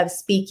instead of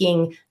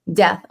speaking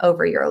death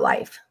over your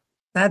life.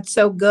 That's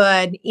so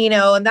good.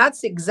 And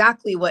that's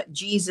exactly what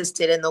Jesus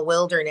did in the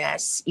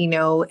wilderness.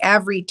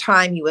 Every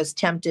time he was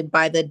tempted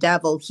by the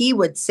devil, he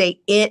would say,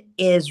 "It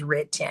is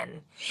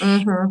written."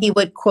 He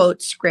would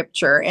quote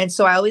scripture. And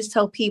so I always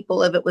tell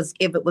people, if it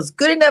was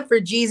good enough for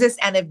Jesus,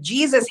 and if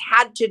Jesus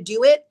had to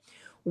do it,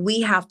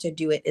 we have to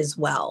do it as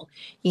well,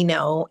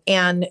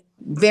 and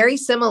very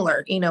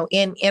similar,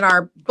 in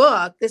our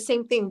book, the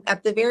same thing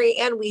at the very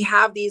end, we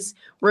have these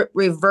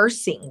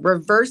reversing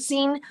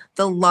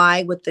the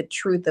lie with the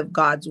truth of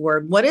God's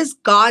word. What does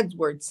God's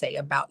word say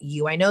about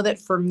you? I know that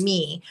for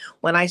me,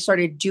 when I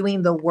started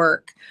doing the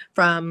work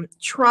from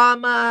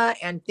trauma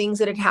and things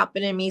that had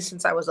happened to me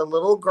since I was a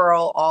little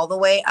girl, all the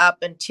way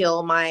up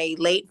until my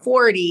late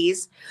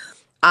 40s,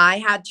 I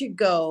had to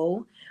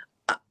go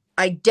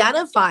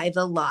identify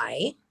the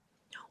lie.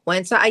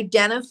 Once I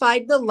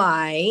identified the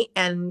lie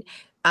and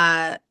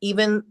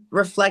even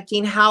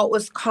reflecting how it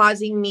was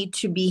causing me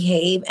to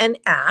behave and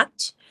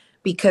act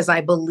because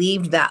I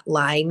believed that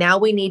lie. Now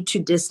we need to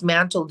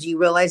dismantle. Do you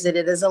realize that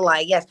it is a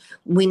lie? Yes,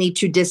 we need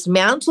to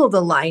dismantle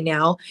the lie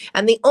now.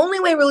 And the only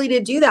way really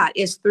to do that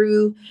is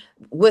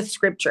with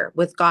scripture,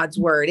 with God's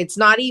word. It's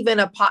not even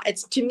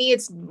to me,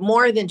 it's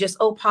more than just,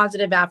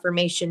 positive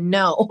affirmation.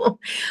 No,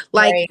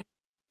 Right.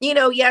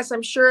 Yes,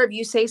 I'm sure if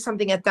you say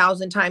something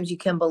 1,000 times, you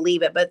can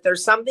believe it. But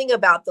there's something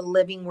about the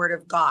living word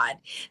of God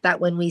that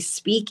when we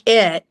speak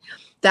it,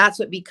 that's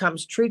what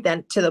becomes truth.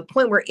 And to the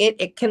point where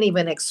it can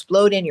even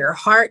explode in your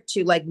heart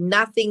to like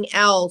nothing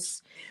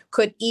else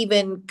could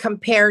even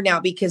compare now,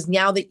 because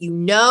now that you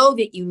know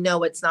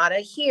it's not a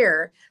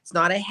hear, it's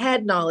not a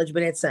head knowledge,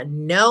 but it's a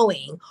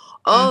knowing.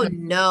 Oh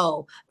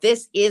no,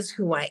 this is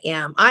who I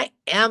am. I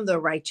am the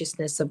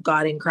righteousness of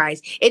God in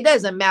Christ. It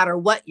doesn't matter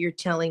what you're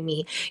telling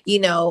me,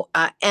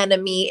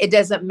 enemy. It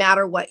doesn't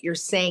matter what you're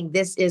saying.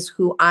 This is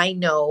who I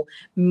know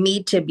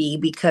me to be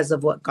because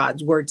of what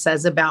God's word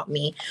says about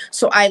me.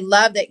 So I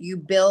love that you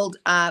build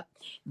up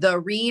the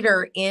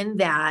reader in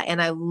that.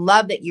 And I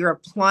love that you're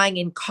applying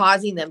and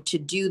causing them to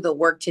do the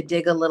work to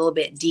dig a little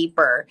bit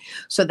deeper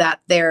so that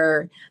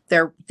they're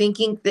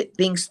thinking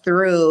things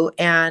through,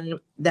 and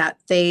that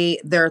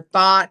their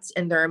thoughts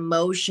and their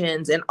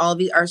emotions and all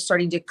these are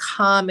starting to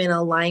come in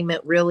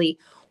alignment really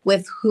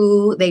with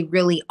who they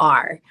really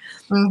are.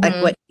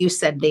 Like what you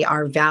said, they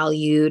are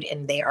valued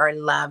and they are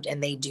loved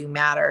and they do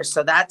matter.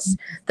 So that's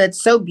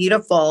so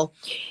beautiful.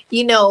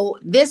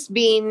 This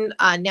being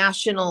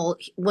National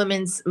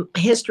Women's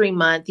History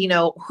Month,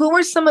 who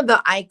are some of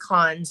the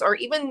icons, or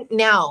even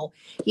now,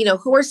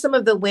 who are some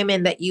of the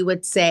women that you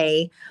would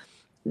say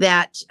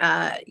that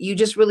you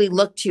just really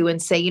look to and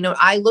say,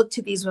 I look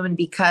to these women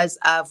because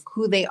of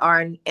who they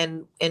are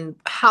and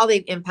how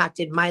they've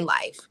impacted my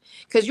life?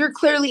 Because you're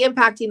clearly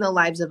impacting the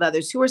lives of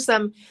others. Who are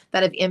some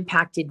that have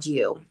impacted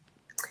you?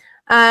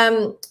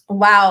 Wow.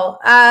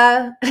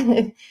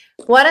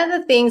 One of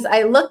the things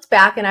I looked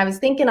back and I was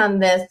thinking on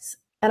this,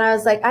 and I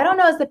was like, I don't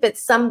know if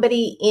it's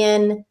somebody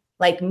in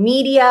like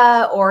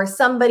media or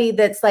somebody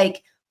that's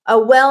like a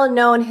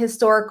well-known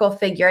historical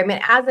figure. I mean,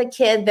 as a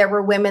kid, there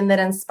were women that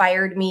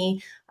inspired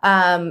me.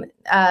 Erickson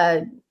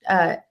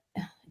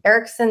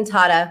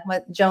Tata,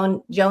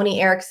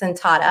 Joni Erickson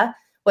Tata,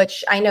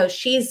 which I know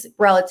she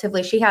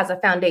has a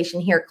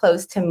foundation here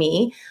close to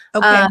me.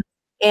 Okay.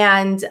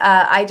 And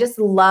I just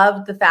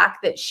loved the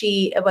fact that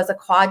she was a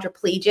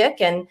quadriplegic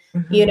and,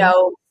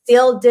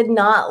 still did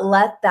not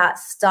let that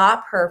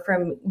stop her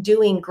from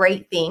doing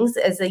great things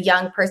as a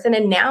young person.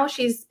 And now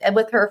she's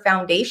with her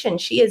foundation.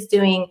 She is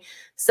doing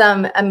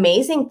some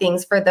amazing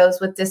things for those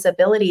with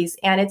disabilities.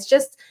 And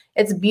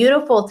it's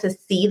beautiful to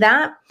see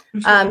that.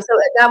 So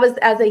that was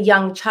as a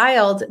young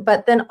child,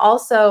 but then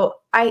also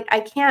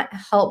I can't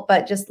help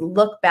but just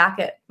look back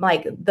at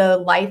like the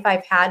life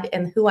I've had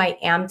and who I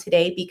am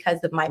today because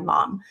of my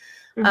mom.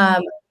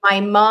 My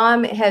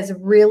mom has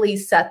really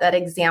set that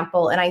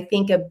example. And I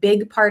think a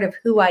big part of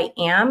who I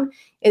am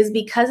is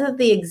because of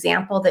the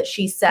example that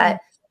she set,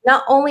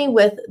 not only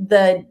with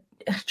the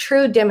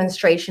true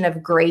demonstration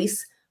of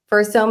grace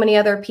for so many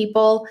other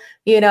people,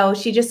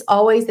 she just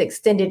always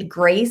extended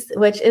grace,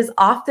 which is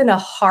often a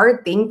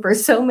hard thing for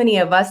so many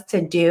of us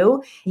to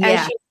do. Yeah.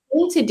 And she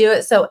seemed to do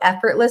it so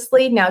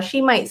effortlessly. Now,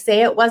 she might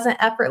say it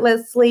wasn't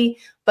effortlessly,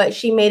 but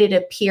she made it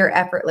appear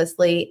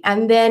effortlessly.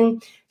 And then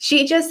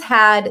she just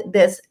had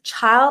this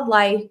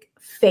childlike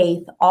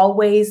faith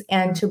always,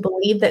 and to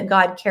believe that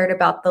God cared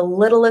about the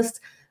littlest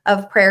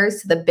of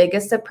prayers to the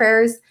biggest of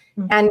prayers,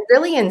 and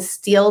really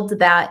instilled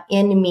that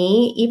in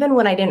me. Even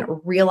when I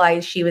didn't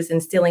realize she was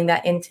instilling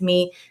that into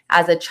me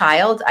as a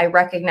child, I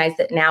recognize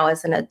it now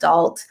as an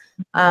adult.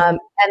 And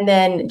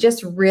then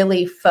just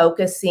really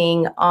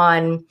focusing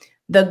on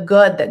the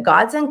good, that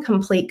God's in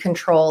complete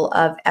control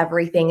of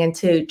everything, and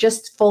to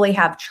just fully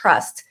have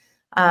trust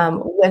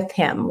with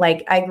him.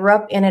 Like, I grew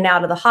up in and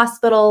out of the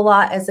hospital a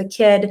lot as a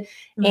kid.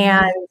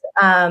 And,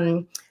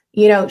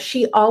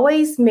 she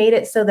always made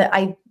it so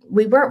that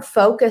we weren't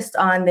focused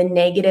on the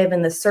negative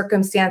and the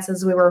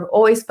circumstances. We were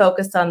always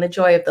focused on the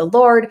joy of the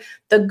Lord,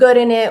 the good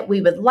in it. We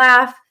would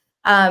laugh.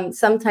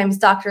 Sometimes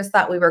doctors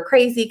thought we were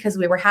crazy because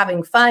we were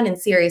having fun in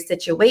serious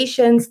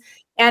situations.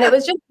 And it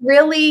was just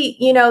really,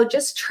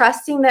 just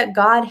trusting that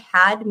God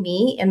had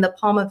me in the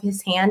palm of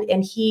his hand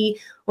and he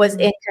was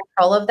in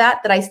control of that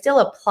I still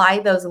apply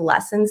those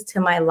lessons to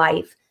my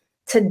life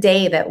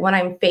today, that when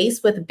I'm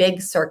faced with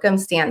big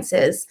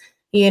circumstances,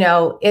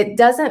 it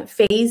doesn't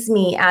faze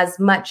me as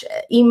much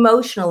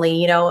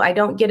emotionally. I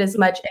don't get as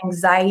much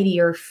anxiety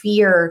or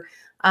fear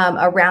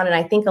around. And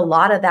I think a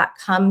lot of that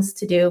comes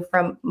to do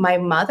from my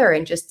mother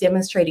and just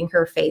demonstrating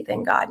her faith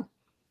in God.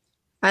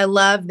 I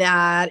love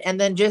that. And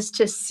then just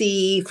to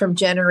see from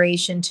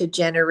generation to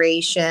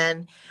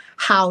generation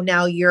how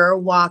now you're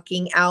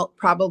walking out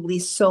probably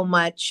so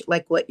much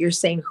like what you're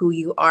saying, who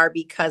you are,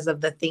 because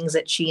of the things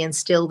that she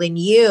instilled in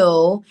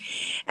you.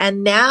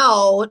 And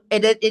now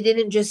it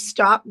didn't just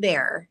stop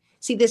there.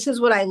 See, this is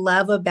what I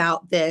love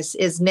about this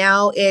is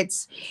now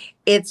it's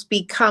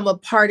become a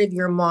part of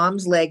your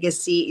mom's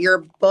legacy, your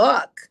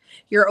book,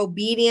 your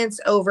Obedience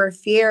Over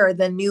Fear,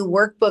 the new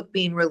workbook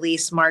being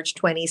released March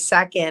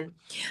 22nd.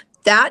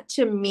 That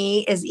to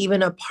me is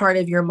even a part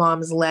of your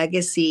mom's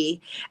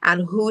legacy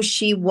and who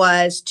she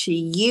was to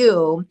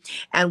you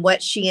and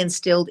what she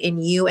instilled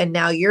in you. And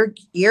now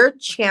you're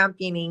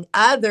championing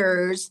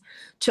others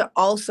to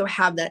also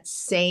have that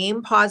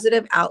same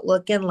positive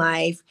outlook in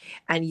life,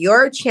 and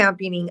you're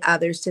championing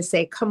others to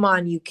say, come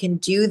on, you can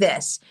do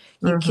this.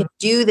 You can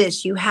do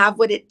this. You have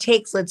what it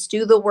takes. Let's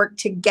do the work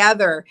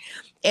together.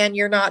 And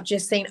you're not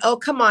just saying, oh,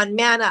 come on,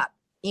 man up,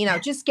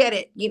 just get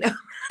it,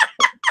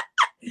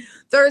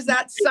 There's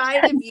that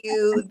side of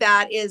you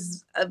that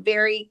is a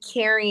very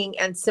caring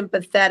and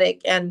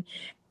sympathetic, and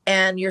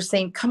you're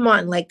saying, come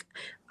on, like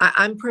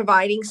I'm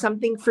providing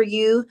something for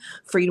you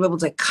to be able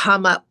to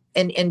come up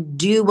and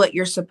do what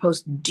you're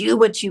supposed to do,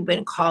 what you've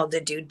been called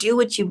to do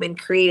what you've been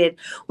created,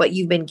 what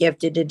you've been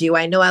gifted to do.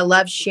 I know I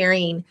love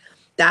sharing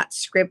that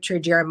scripture,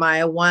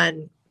 Jeremiah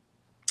 1,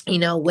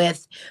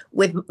 with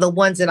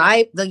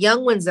the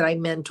young ones that I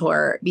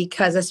mentor,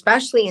 because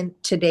especially in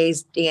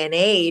today's day and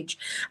age,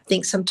 I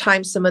think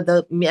sometimes some of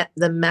the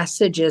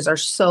messages are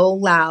so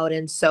loud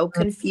and so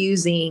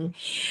confusing.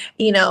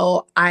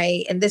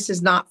 And this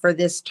is not for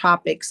this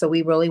topic, so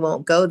we really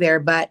won't go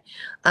there, but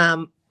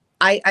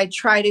I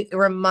try to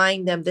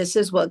remind them, this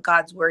is what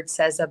God's word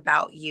says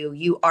about you.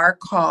 You are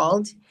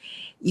called.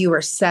 You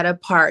are set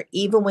apart.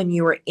 Even when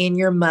you were in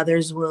your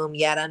mother's womb,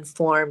 yet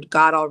unformed,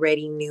 God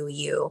already knew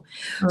you.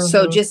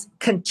 So just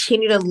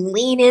continue to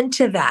lean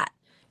into that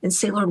and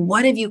say, Lord,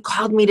 what have you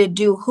called me to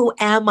do? Who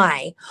am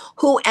I?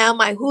 Who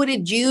am I? Who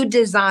did you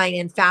design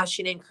and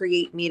fashion and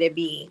create me to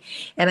be?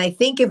 And I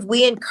think if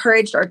we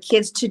encouraged our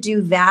kids to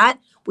do that,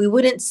 we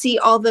wouldn't see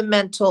all the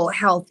mental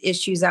health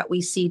issues that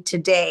we see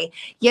today.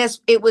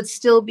 Yes, it would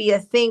still be a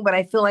thing, but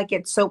I feel like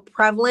it's so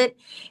prevalent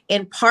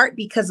in part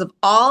because of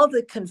all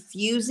the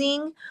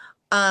confusing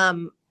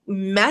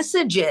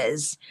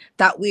messages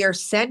that we are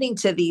sending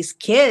to these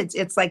kids.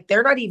 It's like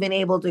they're not even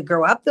able to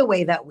grow up the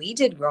way that we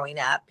did growing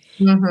up.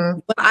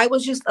 But I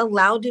was just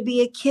allowed to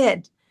be a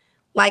kid.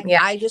 Like,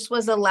 I just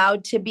was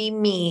allowed to be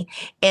me.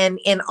 And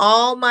in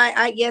all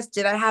my,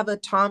 did I have a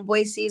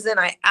tomboy season?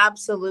 I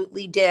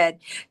absolutely did.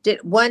 There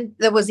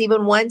was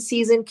even one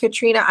season,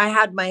 Katrina, I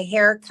had my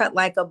hair cut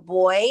like a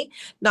boy,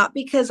 not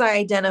because I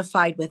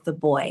identified with the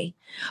boy,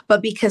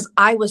 but because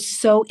I was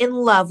so in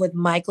love with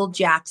Michael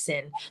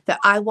Jackson that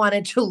I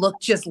wanted to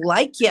look just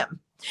like him.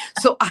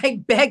 So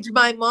I begged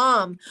my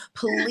mom,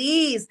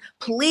 please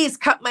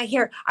cut my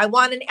hair. I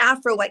want an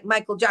afro like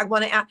Michael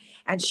Jackson.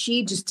 And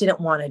she just didn't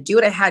want to do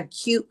it. I had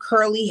cute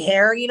curly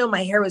hair.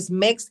 My hair was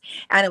mixed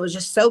and it was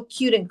just so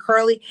cute and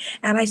curly.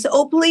 And I said,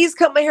 oh, please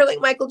cut my hair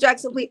like Michael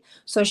Jackson, please.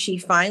 So she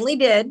finally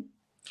did.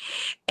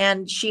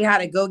 And she had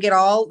to go get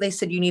they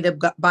said, you need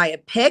to buy a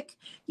pick.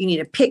 You need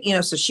a pick,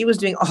 so she was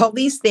doing all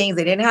these things.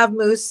 They didn't have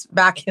mousse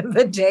back in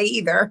the day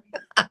either.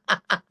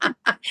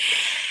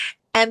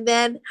 And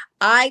then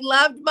I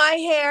loved my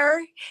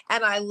hair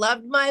and I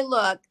loved my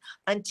look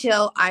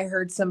until I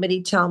heard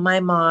somebody tell my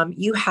mom,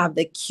 you have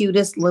the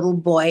cutest little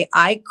boy.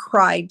 I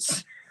cried.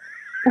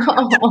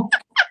 Oh.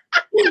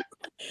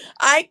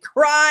 I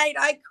cried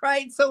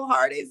so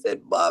hard. I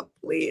said, Mom,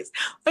 please,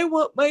 I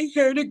want my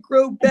hair to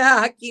grow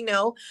back,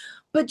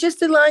 but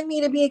just allowing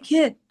me to be a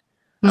kid,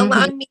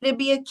 allowing me to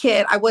be a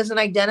kid. I wasn't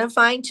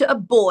identifying to a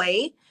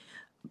boy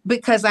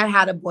because I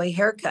had a boy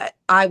haircut.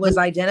 I was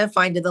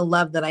identifying to the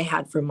love that I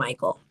had for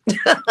Michael. And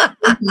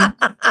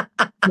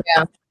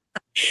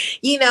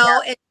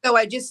so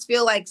I just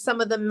feel like some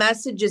of the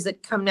messages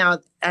that come now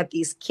at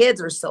these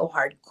kids are so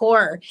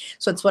hardcore.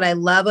 So it's what I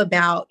love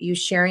about you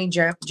sharing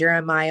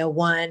Jeremiah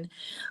 1.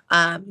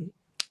 And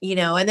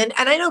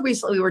I know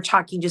recently we were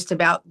talking just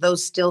about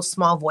those still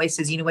small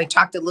voices. We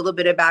talked a little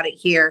bit about it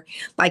here.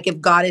 Like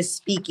if God is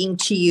speaking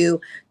to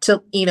you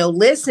to,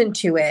 listen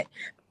to it,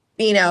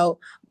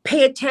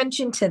 pay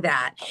attention to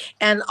that.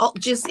 And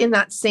just in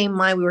that same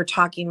line, we were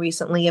talking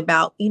recently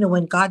about,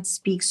 when God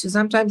speaks,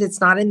 sometimes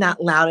it's not in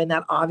that loud and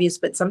that obvious,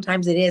 but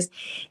sometimes it is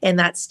in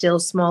that still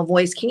small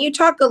voice. Can you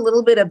talk a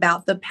little bit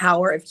about the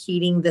power of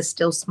heeding the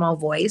still small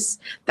voice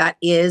that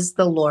is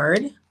the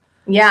Lord?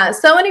 Yeah.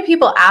 So many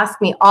people ask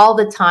me all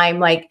the time,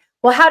 like,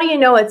 well, how do you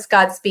know it's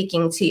God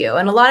speaking to you?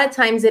 And a lot of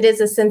times it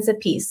is a sense of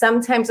peace.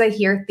 Sometimes I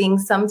hear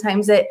things,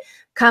 sometimes it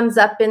comes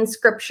up in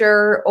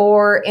scripture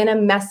or in a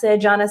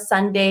message on a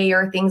Sunday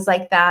or things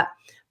like that.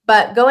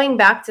 But going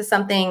back to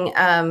something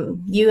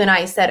you and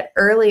I said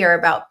earlier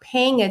about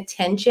paying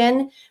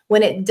attention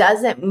when it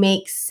doesn't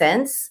make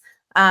sense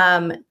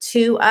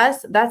to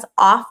us, that's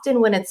often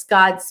when it's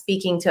God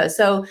speaking to us.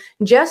 So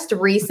just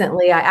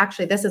recently,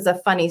 this is a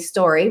funny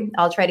story.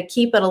 I'll try to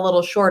keep it a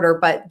little shorter,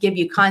 but give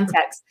you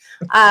context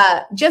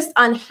just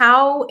on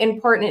how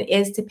important it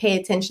is to pay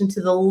attention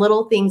to the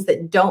little things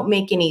that don't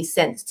make any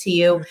sense to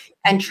you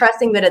and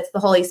trusting that it's the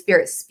Holy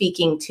Spirit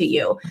speaking to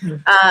you.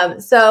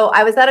 So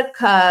I was at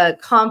a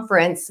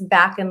conference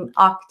back in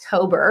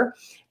October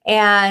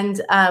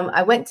and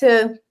I went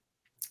to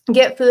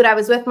get food. I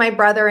was with my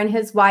brother and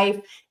his wife,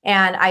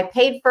 and I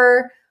paid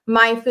for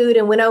my food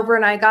and went over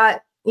and I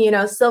got,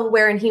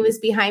 silverware, and he was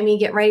behind me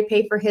getting ready to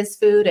pay for his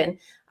food. And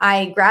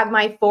I grabbed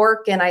my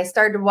fork and I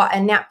started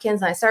and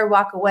napkins, and I started to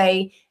walk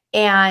away.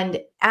 And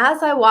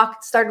as I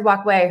started to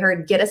walk away, I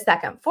heard, get a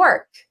second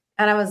fork.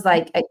 And I was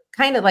like, I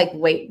kind of like,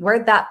 wait,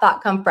 where'd that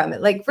thought come from?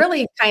 It like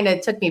really kind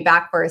of took me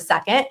back for a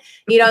second,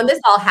 and this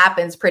all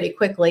happens pretty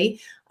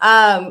quickly.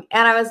 And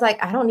I was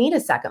like, I don't need a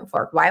second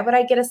fork. Why would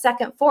I get a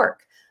second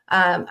fork?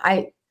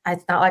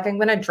 It's not like I'm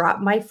going to drop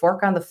my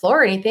fork on the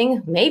floor or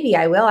anything. Maybe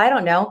I will. I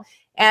don't know.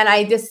 And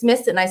I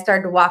dismissed it and I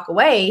started to walk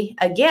away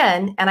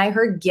again. And I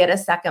heard get a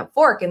second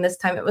fork. And this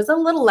time it was a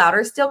little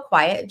louder, still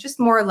quiet, just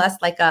more or less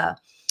like a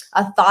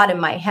thought in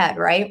my head.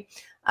 Right.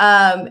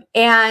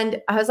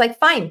 And I was like,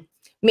 fine,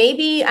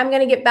 maybe I'm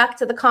going to get back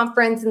to the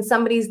conference and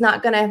somebody's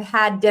not going to have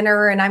had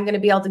dinner and I'm going to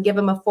be able to give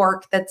them a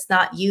fork that's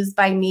not used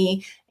by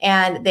me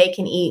and they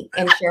can eat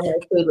and share my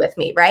food with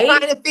me. Right.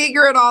 Trying to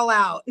figure it all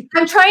out.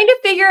 I'm trying to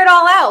figure it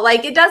all out.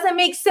 Like, it doesn't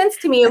make sense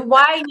to me of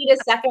why I need a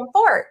second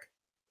fork.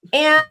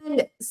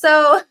 And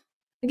so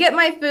I get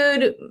my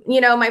food,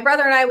 my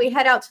brother and I, we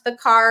head out to the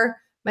car.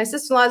 My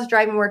sister-in-law is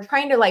driving. We're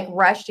trying to like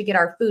rush to get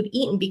our food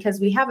eaten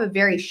because we have a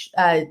very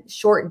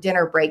short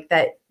dinner break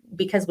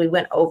because we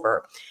went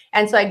over.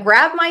 And so I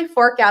grab my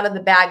fork out of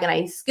the bag and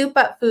I scoop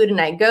up food and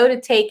I go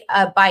to take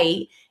a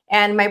bite.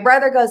 And my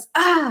brother goes,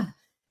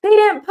 they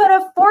didn't put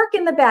a fork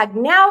in the bag.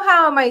 Now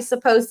how am I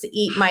supposed to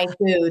eat my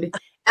food?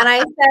 And I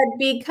said,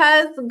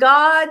 because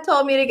God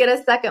told me to get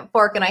a second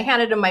fork, and I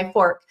handed him my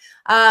fork.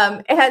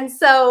 And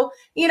so,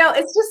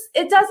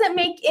 it doesn't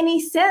make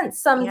any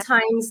sense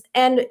sometimes.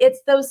 Yeah. And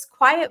it's those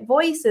quiet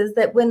voices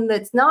that when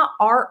it's not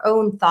our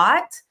own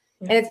thought,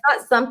 and it's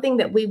not something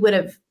that we would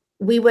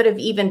have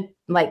even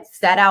like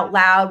said out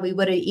loud, we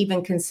would have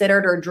even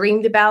considered or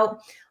dreamed about.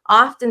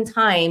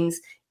 Oftentimes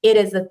it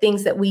is the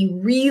things that we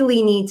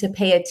really need to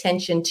pay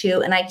attention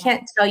to. And I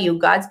can't tell you,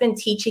 God's been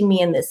teaching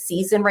me in this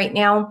season right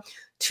now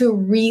to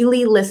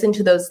really listen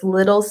to those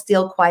little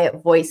still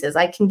quiet voices.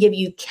 I can give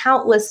you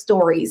countless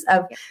stories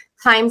of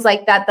times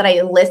like that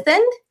I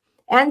listened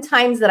and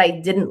times that I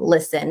didn't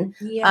listen.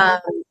 Yeah.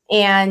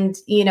 And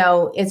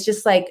it's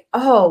just like,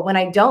 when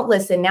I don't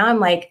listen, now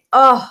I'm like,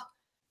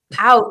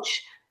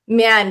 ouch,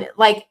 man,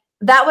 like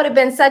that would have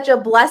been such a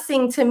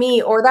blessing to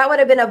me, or that would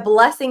have been a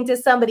blessing to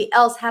somebody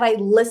else had I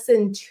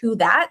listened to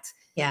that.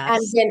 Yes.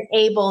 And been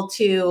able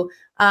to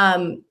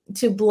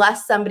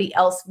bless somebody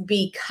else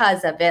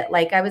because of it.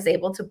 Like I was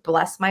able to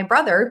bless my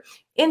brother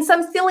in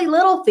some silly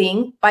little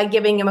thing by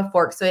giving him a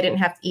fork so he didn't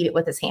have to eat it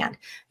with his hand,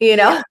 or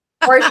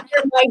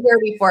share my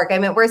dirty fork. I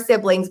mean, we're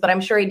siblings, but I'm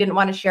sure he didn't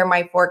want to share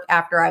my fork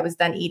after I was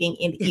done eating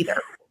in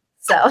either.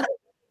 So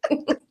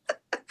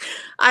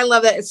I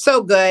love that. It's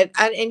so good.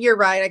 And you're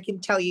right. I can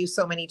tell you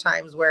so many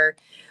times where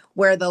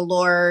the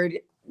Lord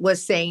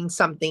was saying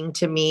something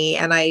to me,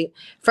 and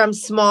from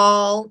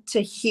small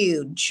to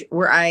huge,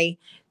 where I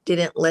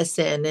didn't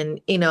listen.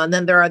 And, and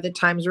then there are the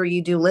times where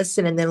you do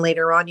listen. And then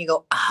later on you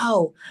go,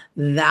 oh,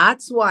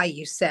 that's why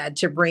you said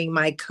to bring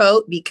my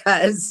coat,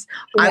 because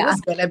I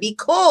was going to be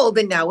cold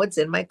and now it's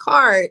in my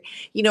cart,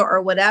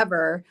 or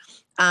whatever.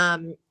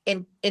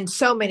 In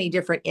so many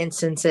different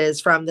instances,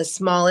 from the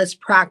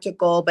smallest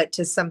practical, but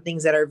to some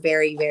things that are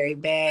very, very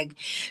big.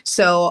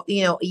 So,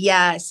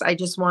 yes, I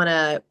just want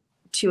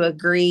to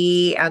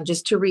agree and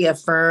just to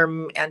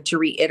reaffirm and to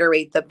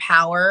reiterate the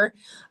power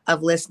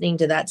of listening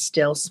to that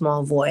still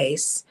small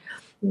voice.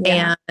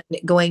 Yeah. And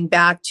going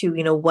back to,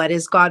 what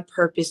has God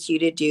purposed you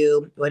to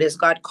do? What has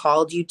God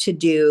called you to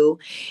do?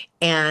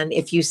 And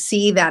if you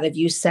see that, if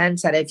you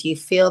sense that, if you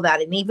feel that,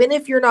 and even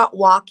if you're not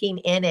walking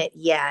in it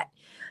yet,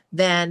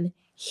 then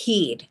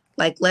heed.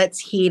 Like, let's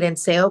heed and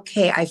say,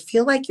 okay, I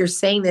feel like you're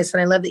saying this.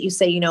 And I love that you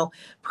say,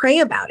 pray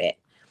about it.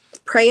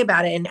 Pray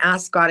about it and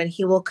ask God, and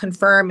he will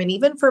confirm. And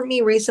even for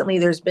me recently,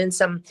 there's been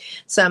some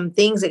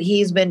things that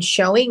he's been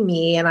showing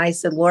me. And I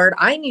said, Lord,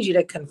 I need you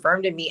to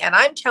confirm to me. And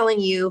I'm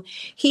telling you,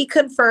 he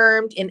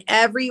confirmed in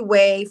every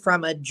way,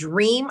 from a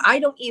dream. I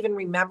don't even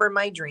remember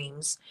my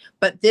dreams,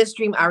 but this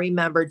dream I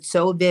remembered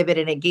so vivid,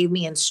 and it gave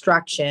me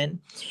instruction.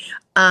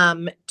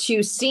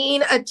 To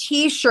seeing a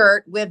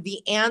t-shirt with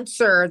the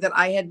answer that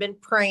I had been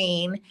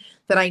praying,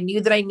 that I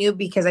knew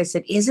because I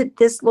said, is it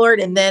this,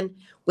 Lord? And then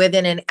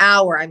within an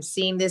hour, I'm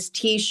seeing this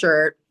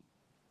t-shirt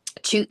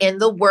in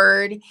the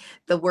word,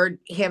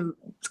 him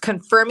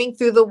confirming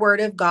through the word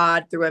of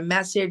God, through a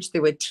message,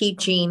 through a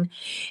teaching.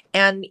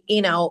 And,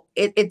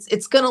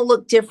 it's going to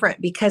look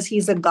different because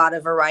he's a God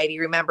of variety.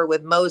 Remember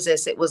with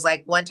Moses, it was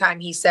like one time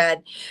he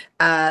said,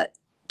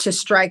 to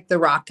strike the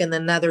rock. And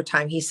another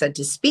time he said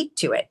to speak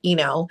to it,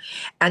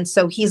 and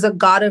so he's a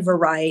God of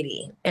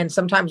variety. And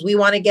sometimes we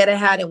want to get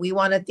ahead and we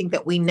want to think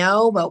that we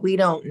know, but we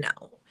don't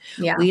know.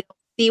 Yeah. We don't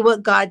see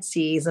what God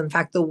sees. In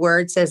fact, the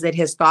word says that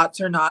his thoughts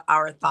are not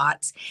our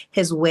thoughts.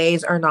 His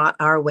ways are not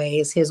our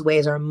ways. His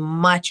ways are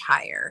much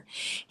higher.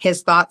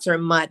 His thoughts are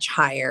much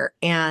higher.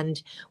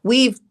 And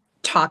we've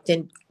talked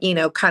and,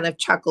 kind of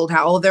chuckled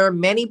how, there are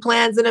many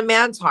plans in a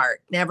man's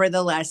heart.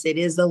 Nevertheless, it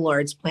is the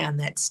Lord's plan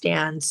that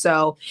stands.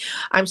 So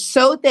I'm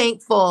so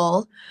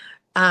thankful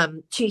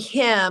to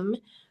him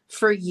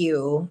for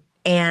you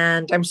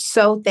And I'm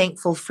so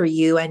thankful for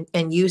you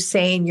and you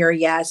saying your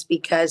yes,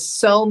 because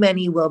so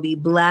many will be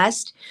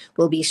blessed,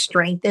 will be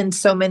strengthened.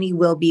 So many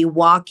will be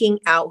walking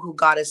out who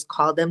God has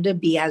called them to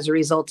be as a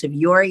result of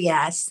your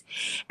yes.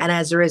 And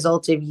as a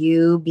result of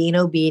you being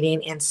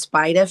obedient in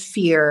spite of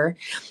fear.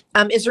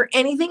 Is there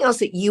anything else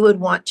that you would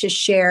want to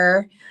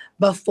share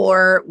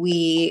before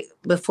we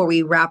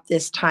wrap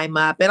this time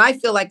up? And I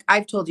feel like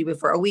I've told you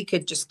before, we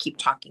could just keep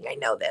talking. I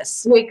know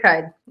this. We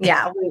could.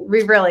 Yeah,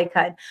 we really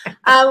could.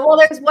 Well,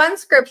 there's one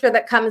scripture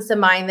that comes to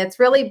mind that's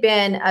really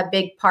been a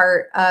big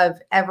part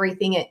of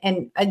everything.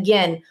 And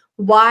again,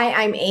 why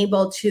I'm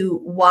able to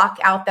walk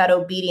out that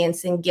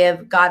obedience and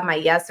give God my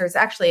yes. There's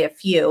actually a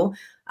few,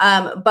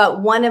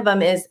 but one of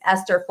them is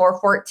Esther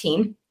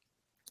 4:14.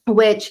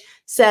 Which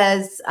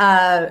says,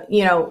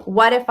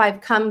 what if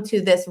I've come to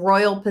this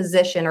royal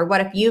position, or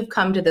what if you've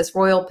come to this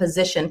royal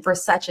position for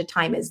such a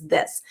time as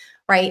this,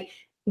 right?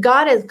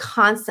 God is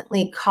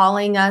constantly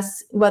calling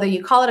us, whether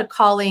you call it a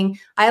calling.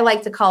 I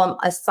like to call them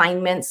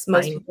assignments.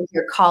 Most people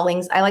hear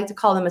callings. I like to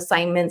call them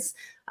assignments.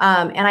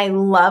 And I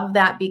love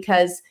that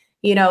because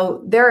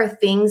there are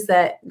things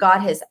that God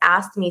has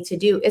asked me to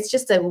do. It's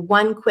just a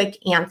one quick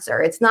answer.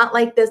 It's not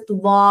like this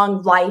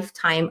long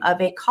lifetime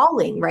of a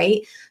calling, right?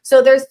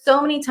 So there's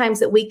so many times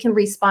that we can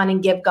respond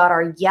and give God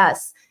our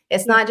yes.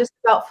 It's not just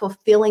about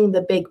fulfilling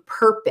the big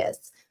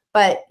purpose,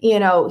 but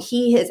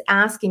he is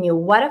asking you,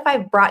 what if I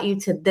brought you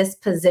to this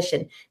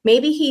position?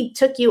 Maybe he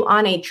took you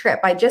on a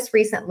trip. I just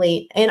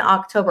recently in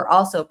October,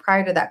 also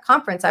prior to that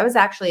conference, I was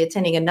actually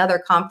attending another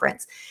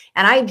conference,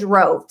 and I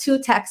drove to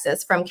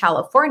Texas from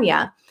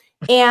California.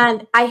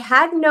 And I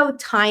had no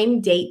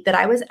time date that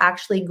I was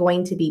actually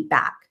going to be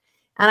back.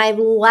 And I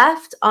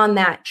left on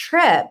that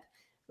trip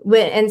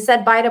and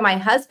said bye to my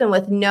husband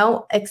with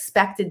no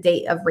expected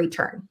date of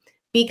return,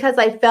 because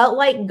I felt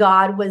like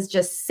God was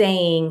just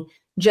saying,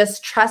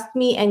 just trust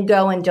me and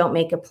go and don't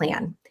make a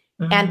plan.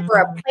 Mm-hmm. And for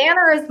a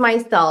planner as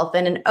myself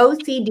and an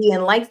OCD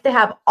and likes to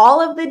have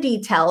all of the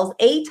details,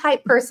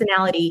 A-type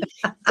personality,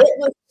 it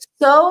was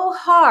so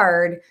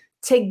hard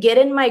to get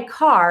in my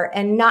car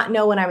and not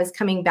know when I was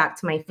coming back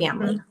to my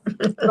family.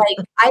 Like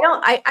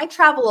I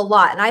travel a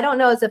lot, and I don't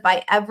know as if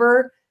I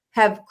ever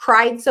have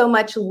cried so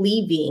much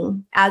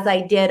leaving as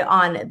I did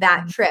on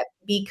that trip,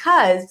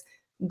 because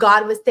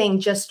God was saying,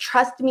 just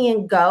trust me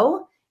and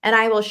go, and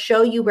I will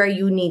show you where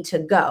you need to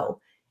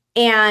go.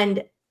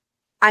 And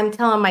I'm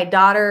telling my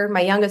daughter,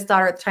 my youngest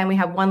daughter at the time, we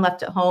have one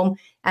left at home,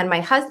 and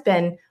my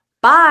husband,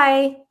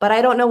 bye, but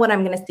I don't know when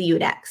I'm going to see you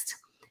next.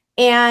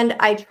 And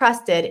I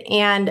trusted.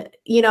 And,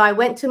 I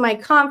went to my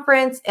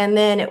conference, and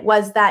then it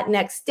was that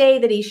next day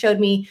that he showed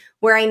me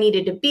where I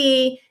needed to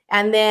be.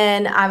 And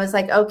then I was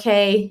like,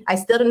 okay, I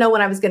still didn't know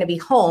when I was going to be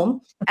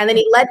home. And then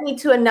he led me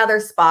to another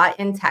spot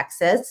in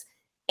Texas.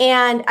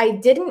 And I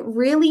didn't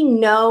really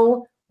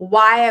know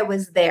why I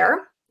was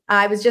there.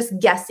 I was just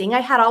guessing. I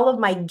had all of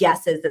my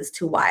guesses as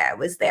to why I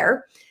was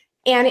there.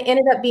 And it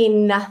ended up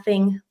being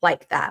nothing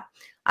like that.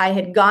 I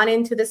had gone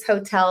into this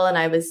hotel and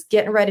I was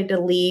getting ready to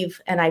leave.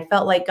 And I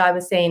felt like God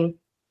was saying,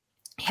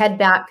 head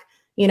back,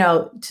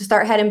 to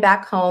start heading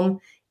back home.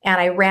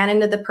 And I ran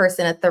into the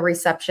person at the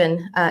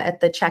reception, at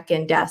the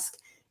check-in desk.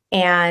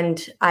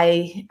 And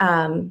I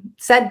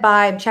said,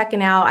 bye, I'm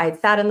checking out. I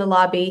sat in the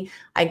lobby.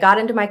 I got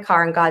into my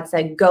car, and God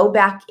said, go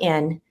back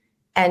in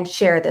and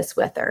share this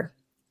with her.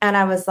 And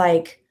I was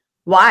like,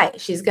 why?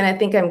 She's going to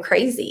think I'm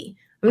crazy.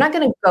 I'm not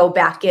going to go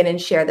back in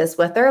and share this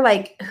with her.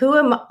 Like, who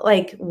am I?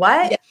 Like,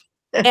 what? Yeah.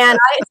 And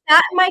I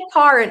sat in my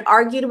car and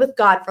argued with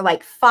God for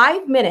like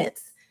 5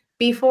 minutes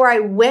before I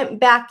went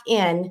back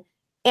in.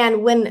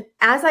 And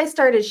as I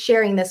started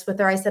sharing this with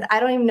her, I said, I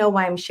don't even know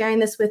why I'm sharing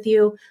this with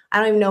you. I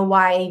don't even know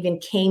why I even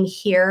came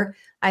here.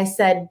 I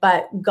said,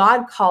 but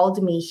God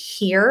called me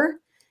here.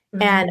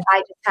 Mm-hmm. And I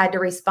just had to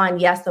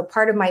respond, yes. So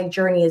part of my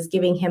journey is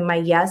giving him my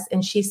yes.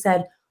 And she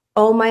said,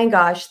 oh my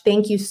gosh,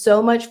 thank you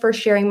so much for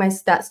sharing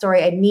that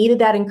story. I needed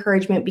that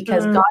encouragement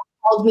because God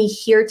called me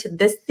here to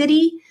this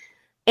city.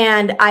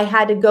 And I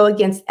had to go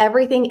against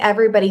everything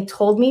everybody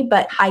told me,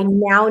 but I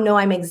now know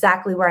I'm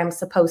exactly where I'm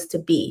supposed to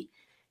be.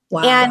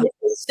 Wow. And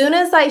as soon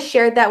as I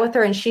shared that with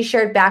her and she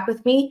shared back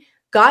with me,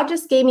 God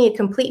just gave me a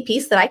complete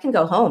peace that I can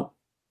go home.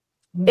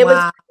 Wow. It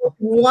was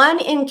one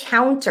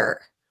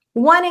encounter.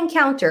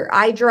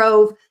 I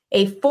drove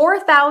a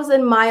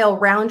 4,000-mile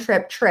round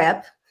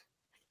trip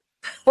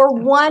for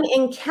one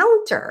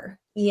encounter.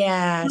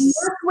 Yes. And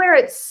that's where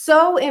it's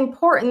so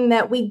important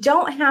that we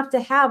don't have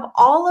to have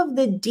all of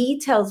the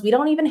details. We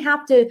don't even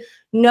have to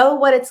know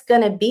what it's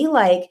going to be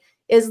like,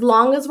 as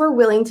long as we're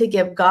willing to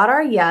give God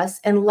our yes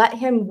and let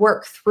him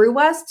work through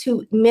us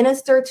to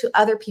minister to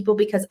other people,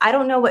 because I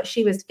don't know what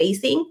she was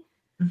facing,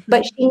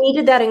 but she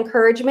needed that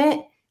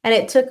encouragement. And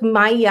it took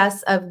my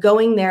yes of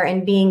going there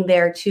and being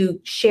there to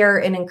share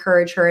and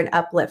encourage her and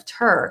uplift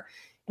her.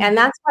 And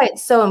that's why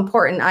it's so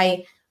important.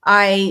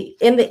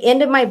 In the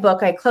end of my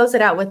book, I close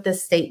it out with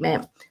this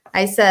statement.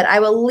 I said, I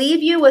will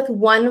leave you with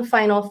one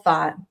final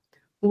thought.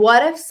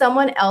 What if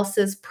someone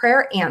else's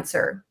prayer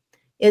answer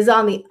is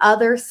on the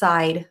other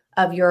side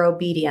of your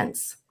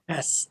obedience?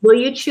 Yes. Will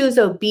you choose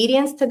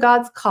obedience to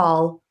God's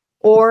call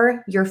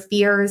or your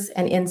fears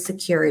and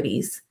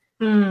insecurities?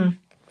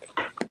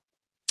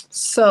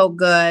 So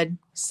good.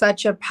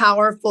 Such a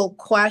powerful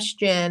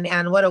question.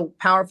 And what a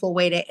powerful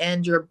way to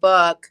end your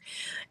book.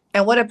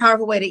 And what a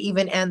powerful way to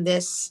even end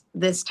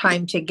this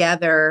time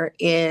together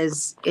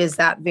is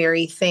that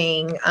very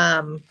thing.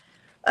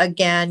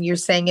 Again, you're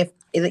saying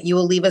that you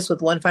will leave us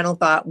with one final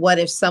thought. What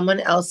if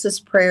someone else's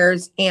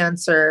prayers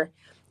answer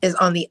is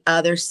on the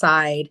other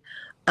side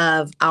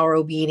of our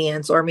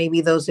obedience, or maybe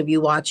those of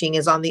you watching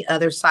is on the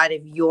other side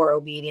of your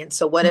obedience?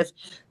 So what if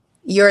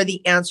you're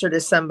the answer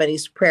to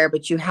somebody's prayer,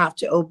 but you have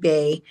to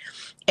obey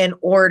in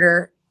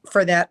order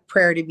for that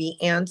prayer to be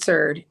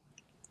answered?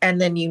 And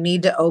then you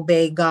need to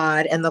obey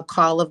God and the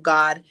call of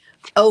God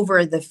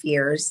over the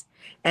fears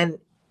and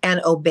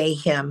obey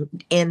him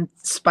in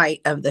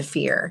spite of the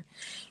fear.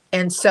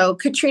 And so,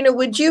 Katrina,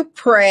 would you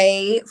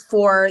pray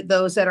for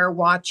those that are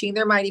watching?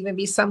 There might even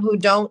be some who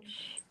don't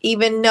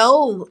even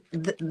know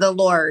the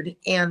Lord,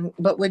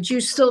 but would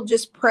you still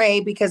just pray?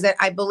 Because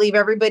I believe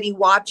everybody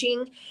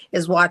watching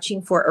is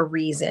watching for a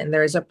reason.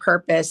 There's a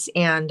purpose.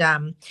 And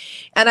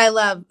I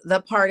love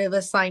the part of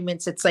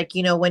assignments. It's like,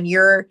 when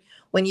you're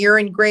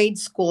in grade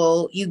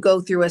school, you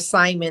go through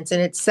assignments,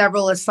 and it's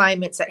several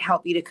assignments that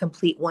help you to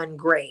complete one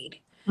grade.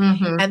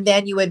 Mm-hmm. And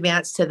then you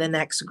advance to the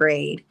next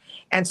grade.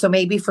 And so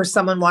maybe for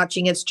someone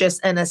watching, it's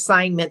just an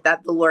assignment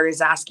that the Lord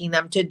is asking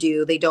them to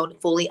do. They don't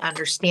fully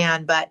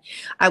understand, but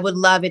I would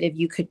love it if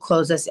you could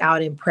close us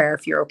out in prayer,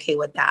 if you're okay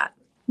with that.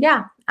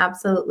 Yeah,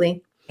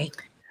 absolutely. Okay.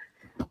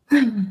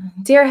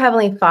 Dear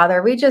Heavenly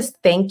Father, we just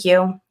thank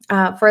you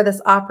for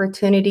this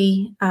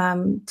opportunity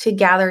to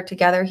gather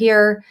together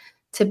here,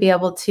 to be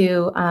able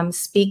to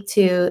speak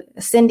to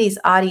Cyndi's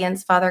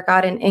audience, Father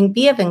God, and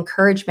be of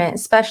encouragement,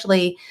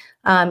 especially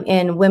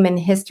in Women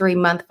History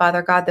Month,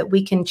 Father God, that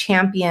we can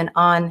champion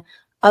on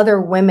other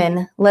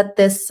women. Let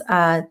this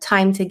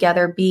time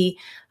together be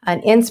an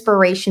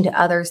inspiration to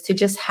others to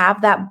just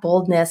have that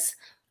boldness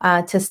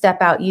to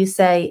step out. You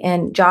say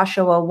in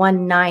Joshua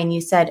 1:9, you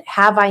said,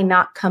 "Have I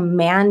not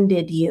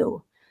commanded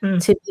you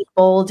to be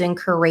bold and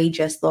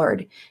courageous,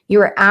 Lord?"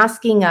 You are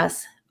asking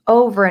us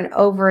over and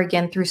over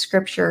again through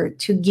scripture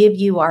to give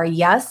you our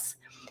yes.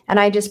 And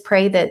I just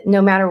pray that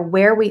no matter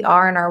where we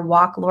are in our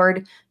walk,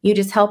 Lord, you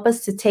just help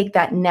us to take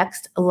that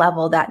next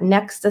level, that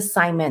next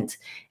assignment,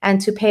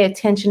 and to pay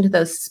attention to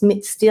those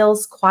still,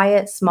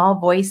 quiet, small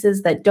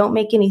voices that don't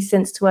make any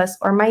sense to us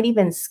or might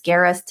even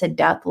scare us to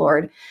death,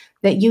 Lord,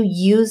 that you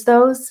use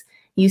those,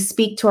 you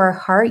speak to our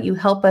heart, you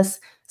help us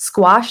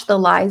squash the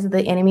lies of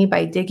the enemy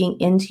by digging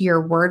into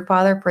your word,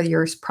 Father, for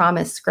your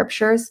promised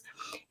scriptures.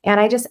 And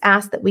I just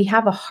ask that we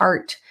have a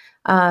heart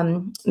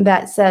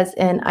that says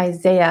in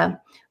Isaiah,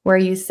 where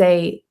you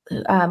say,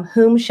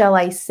 whom shall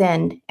I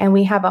send? And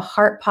we have a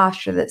heart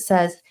posture that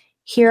says,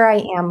 here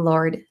I am,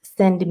 Lord,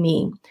 send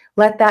me.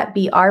 Let that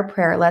be our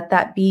prayer. Let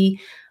that be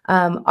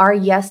our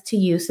yes to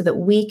you, so that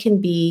we can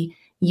be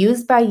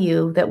used by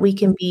you, that we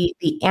can be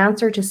the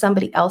answer to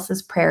somebody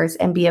else's prayers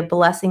and be a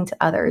blessing to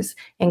others,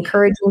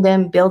 encouraging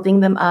them, building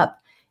them up,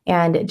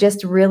 and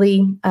just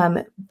really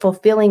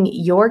fulfilling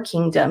your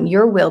kingdom.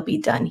 Your will be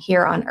done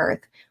here on earth.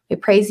 We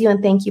praise you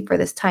and thank you for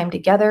this time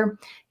together.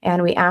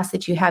 And we ask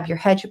that you have your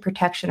hedge of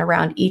protection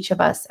around each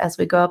of us as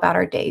we go about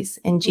our days.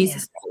 In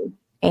Jesus' name,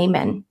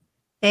 amen.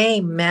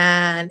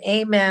 Amen.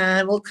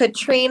 Amen. Well,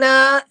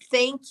 Katrina,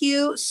 thank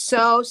you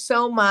so,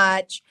 so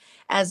much.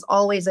 As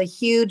always, a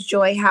huge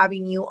joy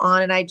having you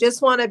on. And I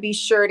just want to be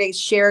sure to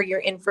share your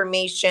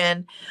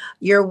information,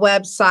 your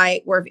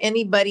website, where if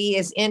anybody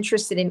is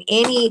interested in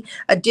any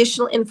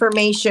additional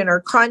information or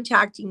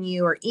contacting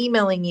you or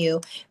emailing you,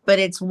 but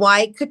it's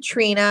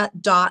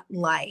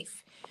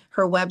YKatrina.life.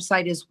 Her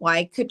website is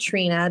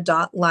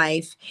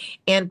YKatrina.life.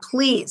 And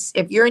please,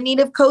 if you're in need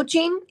of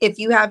coaching, if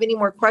you have any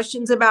more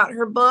questions about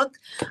her book,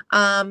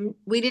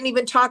 we didn't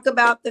even talk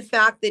about the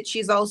fact that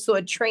she's also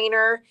a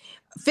trainer,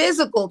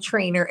 physical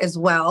trainer as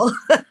well.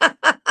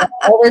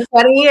 Over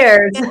 20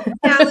 years.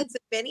 Talents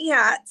and many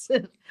hats.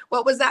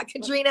 What was that,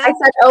 Katrina? I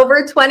said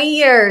over 20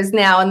 years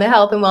now in the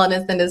health and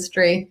wellness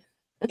industry.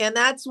 And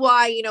that's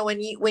why, when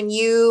we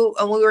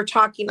were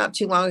talking not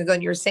too long ago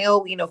and you were saying,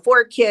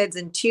 4 kids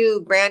and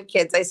 2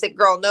 grandkids, I said,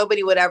 girl,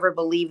 nobody would ever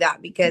believe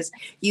that because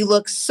you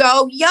look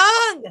so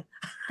young.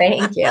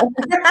 Thank you.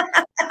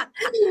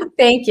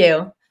 Thank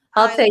you.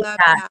 I'll take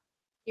that.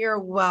 You're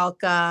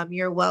welcome.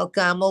 You're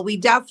welcome. Well, we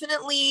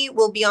definitely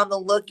will be on the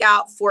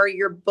lookout for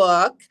your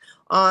book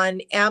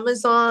on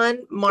Amazon,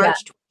 March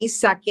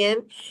 22nd.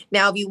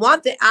 Now, if you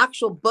want the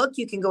actual book,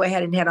 you can go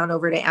ahead and head on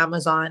over to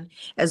Amazon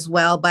as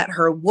well. But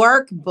her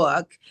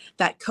workbook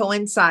that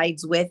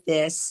coincides with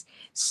this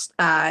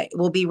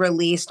will be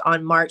released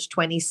on March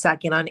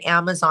 22nd on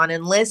Amazon.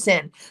 And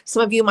listen,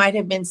 some of you might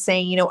have been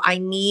saying, I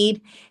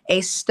need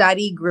a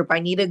study group. I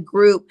need a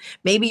group.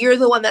 Maybe you're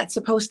the one that's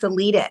supposed to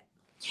lead it.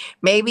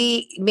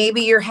 Maybe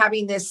you're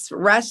having this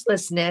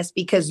restlessness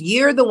because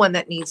you're the one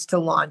that needs to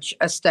launch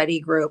a study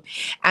group.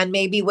 And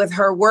maybe with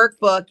her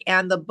workbook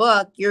and the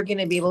book, you're going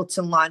to be able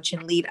to launch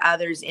and lead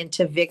others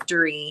into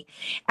victory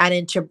and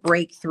into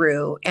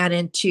breakthrough and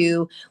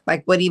into,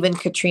 like what even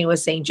Katrina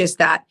was saying, just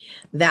that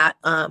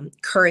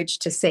courage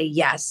to say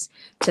yes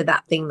to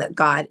that thing that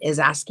God is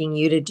asking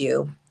you to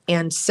do.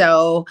 And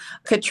so,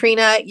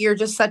 Katrina, you're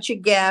just such a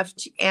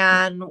gift,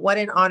 and what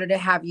an honor to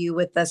have you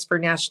with us for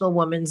National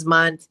Women's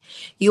Month.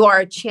 You are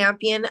a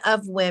champion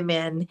of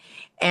women,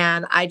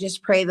 and I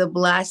just pray the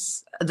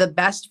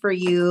best for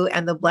you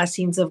and the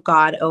blessings of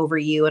God over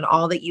you and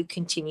all that you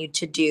continue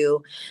to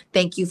do.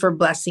 Thank you for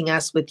blessing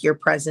us with your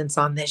presence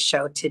on this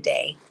show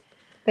today.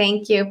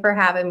 Thank you for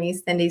having me,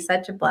 Cyndi.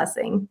 Such a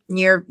blessing.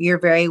 You're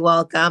very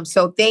welcome.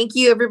 So thank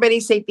you, everybody.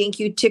 Say thank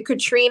you to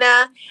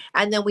Katrina.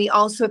 And then we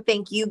also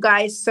thank you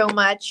guys so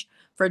much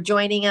for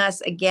joining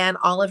us. Again,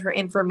 all of her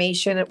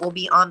information, it will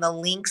be on the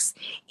links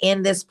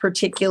in this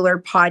particular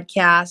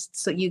podcast.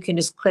 So you can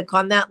just click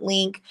on that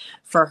link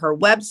for her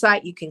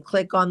website. You can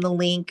click on the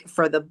link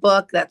for the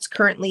book that's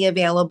currently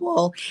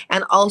available.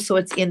 And also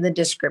it's in the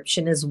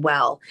description as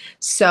well.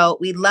 So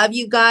we love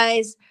you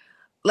guys.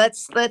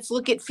 Let's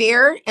look at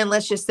fear and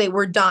let's just say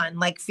we're done.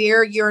 Like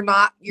fear, you're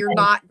not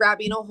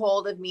grabbing a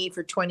hold of me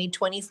for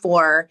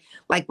 2024.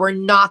 Like we're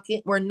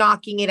knocking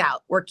it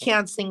out. We're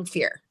canceling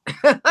fear.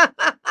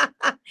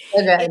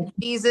 In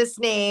Jesus'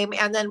 name.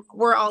 And then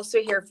we're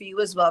also here for you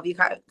as well. If you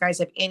guys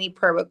have any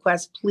prayer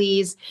requests,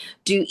 please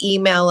do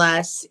email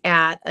us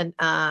at an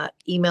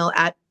email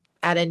at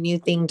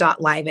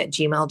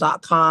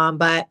anewthing.live@gmail.com.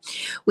 But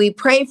we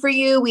pray for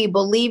you. We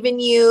believe in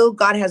you.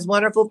 God has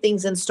wonderful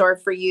things in store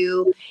for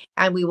you.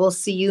 And we will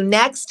see you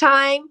next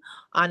time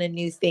on A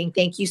New Thing.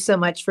 Thank you so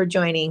much for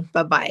joining.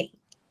 Bye-bye.